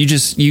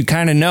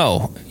kind of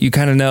know,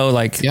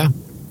 like, yeah,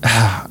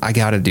 I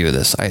got to do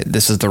this.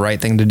 This is the right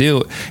thing to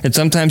do. And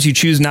sometimes you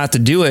choose not to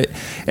do it,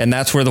 and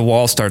that's where the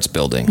wall starts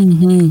building.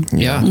 Mm-hmm.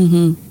 Yeah.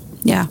 Mm-hmm.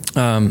 Yeah.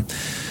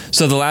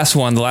 So the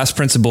last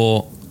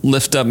principle,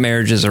 lift up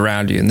marriages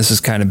around you. And this is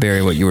kind of,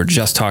 Barry, what you were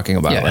just talking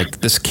about. Yeah. Like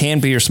this can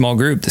be your small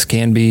group. This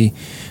can be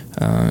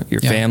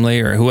your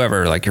family or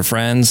whoever, like your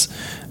friends.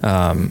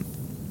 And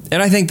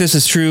I think this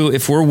is true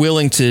if we're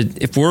willing to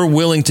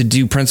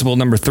do principle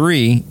number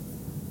 3.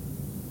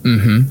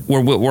 Mm-hmm.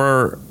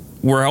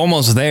 We're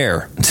almost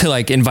there to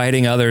like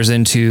inviting others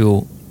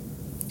into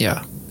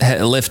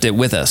lift it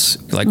with us.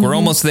 Like we're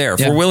almost there. If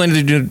we're willing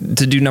to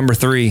do number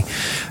 3,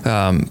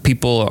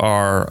 people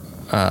are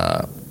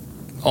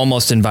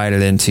almost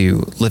invited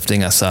into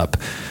lifting us up.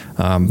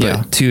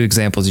 But 2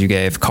 examples you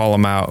gave, call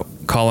them out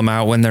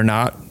when they're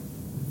not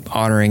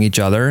honoring each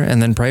other,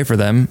 and then pray for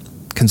them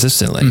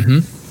consistently. Mm-hmm.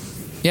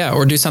 Yeah,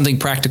 or do something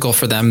practical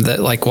for them, that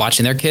like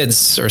watching their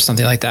kids or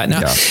something like that.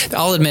 Now,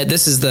 I'll admit,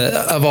 this is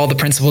of all the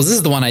principles, this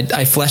is the one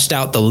I fleshed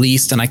out the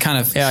least, and I kind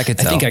of, I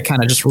think I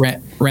kind of just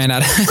ran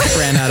out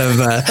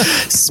of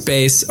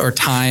space or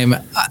time.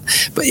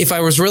 But if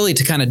I was really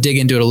to kind of dig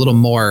into it a little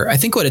more, I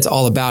think what it's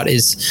all about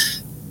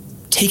is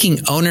taking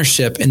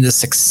ownership in the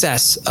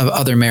success of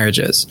other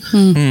marriages.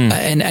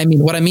 And I mean,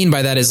 what I mean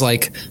by that is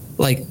like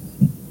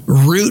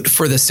root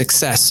for the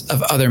success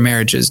of other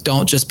marriages.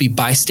 Don't just be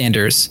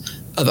bystanders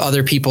of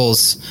other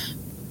people's,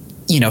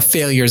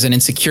 failures and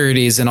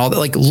insecurities and all that.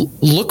 Like,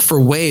 look for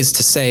ways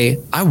to say,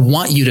 I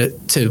want you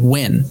to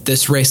win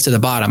this race to the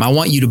bottom. I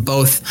want you to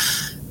both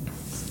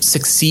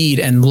succeed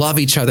and love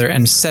each other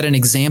and set an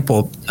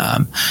example.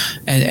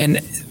 And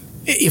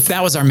if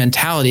that was our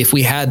mentality, if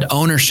we had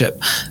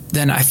ownership,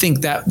 then I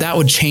think that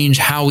would change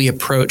how we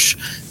approach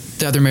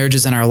the other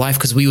marriages in our life,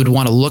 because we would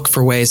want to look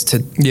for ways to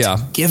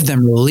give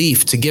them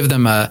relief, to give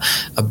them a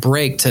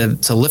break,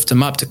 to lift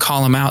them up, to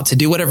call them out, to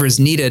do whatever is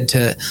needed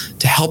to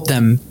help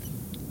them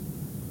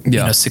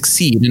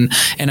succeed.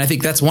 And I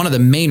think that's one of the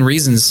main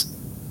reasons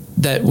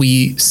that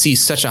we see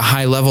such a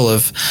high level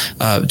of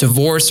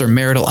divorce or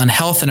marital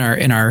unhealth in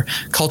our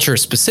culture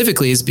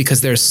specifically, is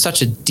because there's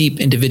such a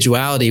deep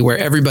individuality where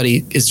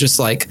everybody is just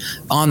like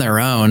on their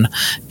own.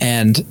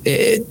 And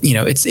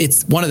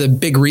it's one of the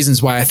big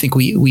reasons why I think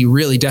we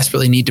really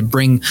desperately need to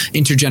bring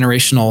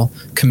intergenerational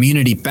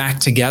community back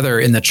together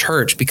in the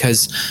church,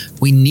 because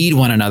we need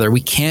one another.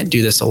 We can't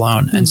do this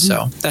alone. And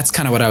so that's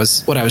kind of what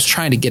I was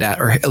trying to get at,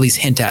 or at least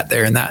hint at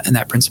there in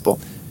that principle.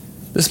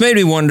 This made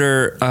me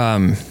wonder,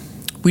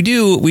 we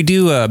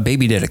do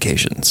baby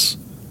dedications.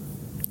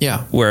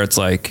 Yeah. Where it's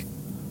like,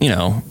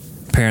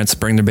 parents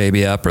bring their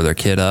baby up or their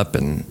kid up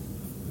and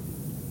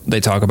they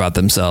talk about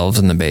themselves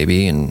and the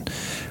baby.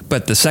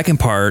 But the second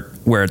part,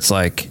 where it's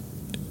like,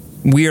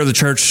 we are the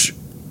church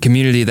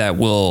community that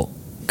will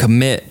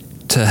commit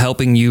to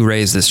helping you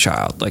raise this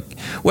child. Like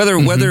whether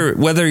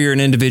you're an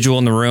individual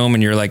in the room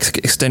and you're like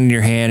extending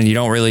your hand and you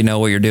don't really know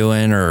what you're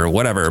doing or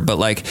whatever. But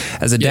like,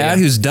 as a dad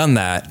who's done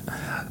that,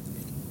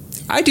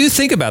 I do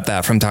think about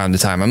that from time to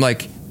time. I'm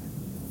like,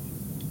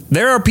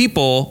 there are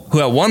people who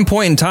at one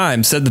point in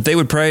time said that they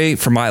would pray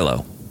for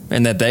Milo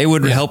and that they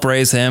would help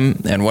raise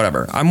him and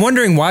whatever. I'm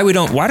wondering why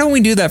don't we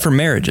do that for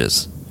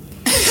marriages?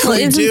 Well,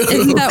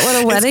 isn't that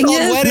what a wedding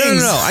is?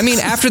 Weddings. No. I mean,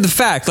 after the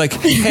fact, like,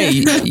 hey,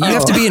 you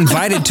have to be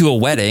invited to a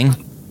wedding,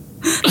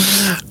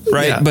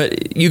 right? Yeah.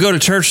 But you go to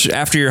church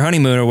after your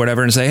honeymoon or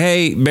whatever and say,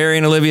 hey, Barry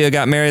and Olivia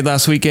got married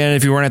last weekend.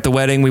 If you weren't at the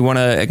wedding, we want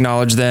to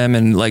acknowledge them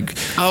and like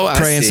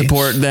pray and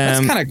support them.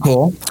 That's kind of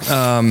cool.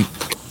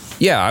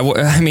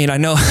 I mean, I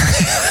know,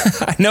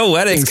 I know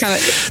weddings.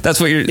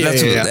 That's what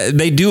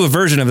they do a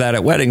version of that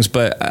at weddings,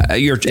 but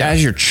as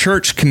your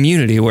church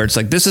community, where it's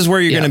like, this is where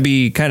you're going to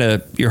be kind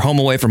of your home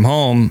away from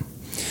home.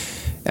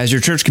 As your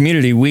church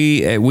community,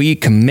 we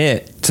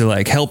commit to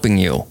like helping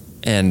you.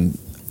 And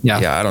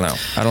I don't know.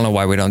 I don't know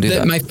why we don't do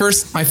that. My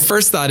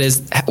first thought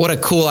is, what a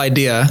cool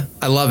idea.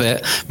 I love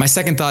it. My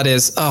second thought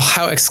is, oh,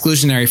 how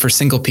exclusionary for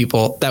single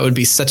people. That would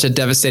be such a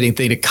devastating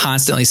thing to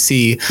constantly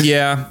see.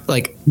 Yeah.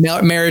 Like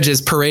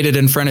marriages paraded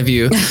in front of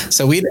you.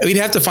 So we'd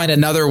have to find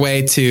another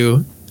way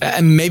to,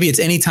 and maybe it's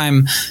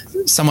anytime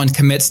someone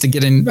commits to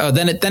get in,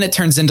 then it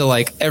turns into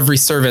like every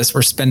service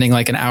we're spending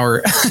like an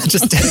hour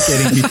just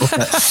dedicating people.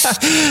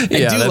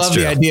 I do love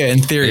the idea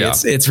in theory. Yeah.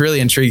 It's really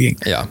intriguing.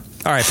 Yeah.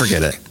 All right.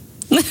 Forget it.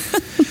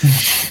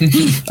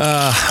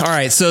 All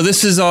right. So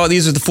these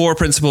are the 4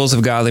 principles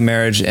of godly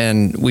marriage.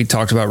 And we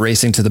talked about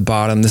racing to the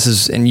bottom.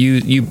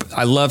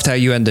 I loved how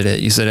you ended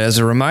it. You said, as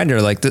a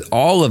reminder, like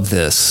all of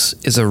this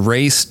is a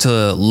race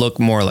to look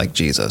more like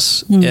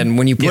Jesus. And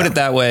when you put it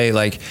that way,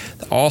 like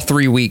all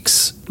 3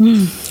 weeks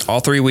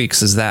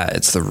is that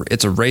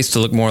it's a race to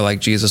look more like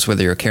Jesus,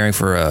 whether you're caring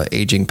for an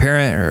aging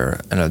parent or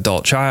an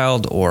adult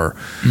child or,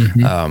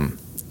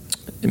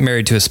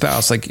 married to a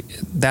spouse. Like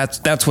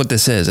that's what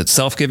this is. It's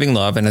self-giving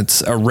love, and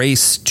it's a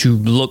race to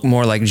look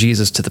more like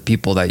Jesus to the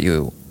people that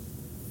you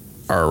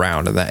are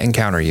around and that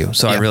encounter you.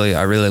 So I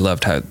really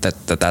loved how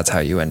that's how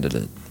you ended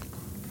it.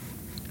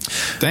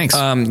 Thanks.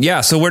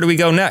 So where do we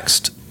go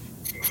next?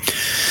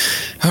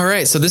 All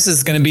right. So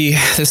this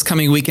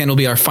coming weekend will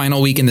be our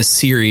final week in the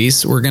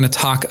series. We're going to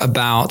talk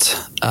about,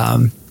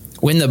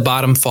 when the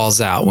bottom falls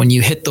out, when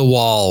you hit the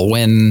wall,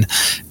 when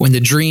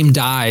the dream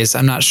dies.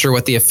 I'm not sure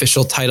what the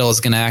official title is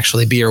going to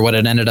actually be or what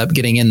it ended up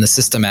getting in the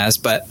system as,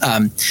 but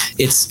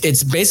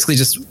it's basically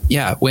just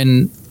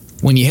when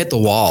you hit the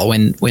wall,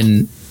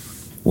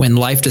 when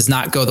life does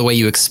not go the way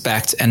you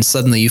expect, and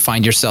suddenly you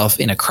find yourself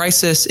in a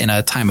crisis, in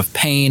a time of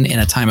pain, in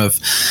a time of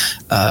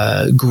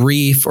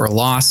grief or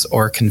loss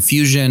or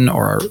confusion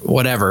or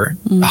whatever,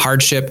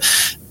 hardship.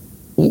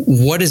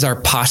 What is our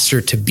posture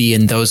to be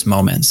in those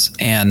moments?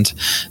 And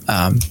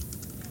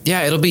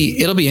it'll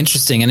be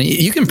interesting. And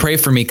you can pray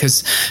for me,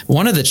 because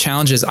one of the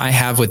challenges I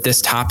have with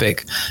this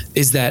topic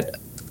is that,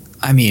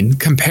 I mean,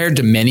 compared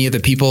to many of the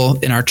people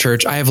in our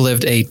church, I have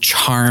lived a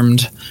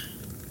charmed,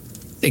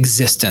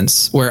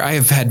 existence where I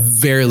have had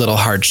very little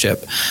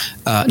hardship.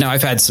 Now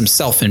I've had some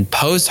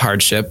self-imposed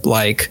hardship,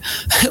 like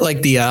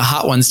the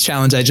Hot Ones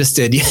challenge I just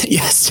did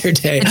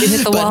yesterday. Did you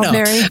hit the wall,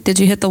 Barry? Did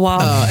you hit the wall?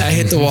 I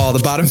hit the wall. The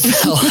bottom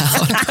fell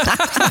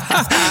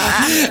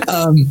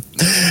out.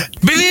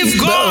 Believe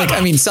God.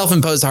 But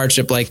self-imposed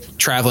hardship, like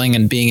traveling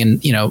and being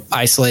in,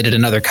 isolated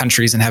in other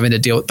countries and having to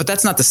deal with, but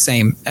that's not the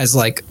same as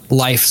like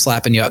life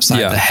slapping you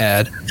upside the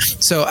head.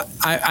 So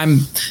I'm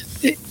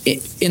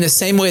in the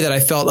same way that I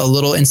felt a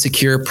little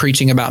insecure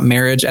preaching about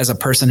marriage as a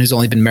person who's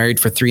only been married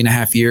for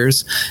 3.5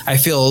 years. I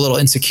feel a little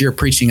insecure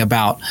preaching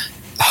about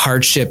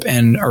hardship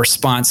and a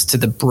response to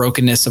the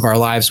brokenness of our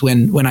lives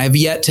when I've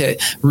yet to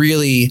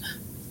really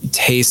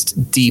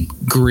taste deep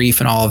grief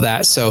and all of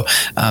that. So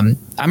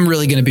I'm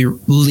really going to be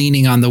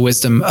leaning on the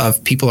wisdom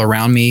of people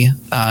around me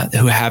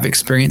who have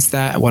experienced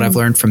that, what I've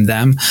learned from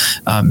them.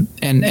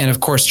 And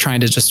of course,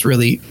 trying to just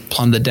really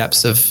plumb the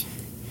depths of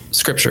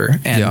Scripture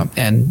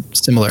and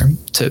similar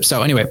to.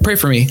 So anyway, pray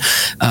for me.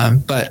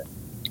 But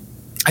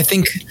I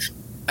think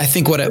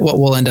what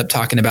we'll end up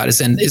talking about is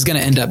going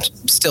to end up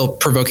still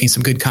provoking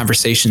some good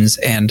conversations,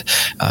 and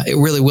it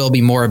really will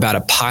be more about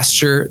a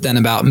posture than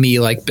about me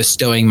like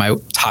bestowing my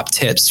top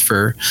tips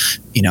for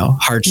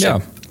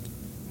hardship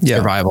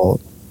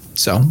survival.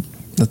 So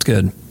that's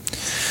good.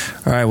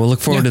 All right, we'll look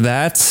forward to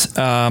that.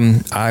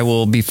 I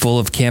will be full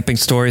of camping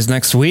stories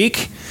next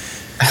week.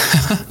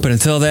 But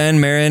until then,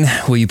 Marion,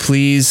 will you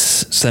please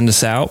send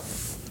us out?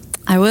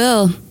 I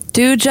will.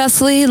 Do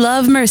justly,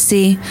 love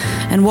mercy,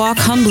 and walk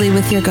humbly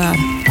with your God.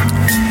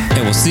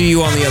 And we'll see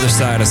you on the other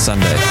side of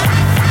Sunday.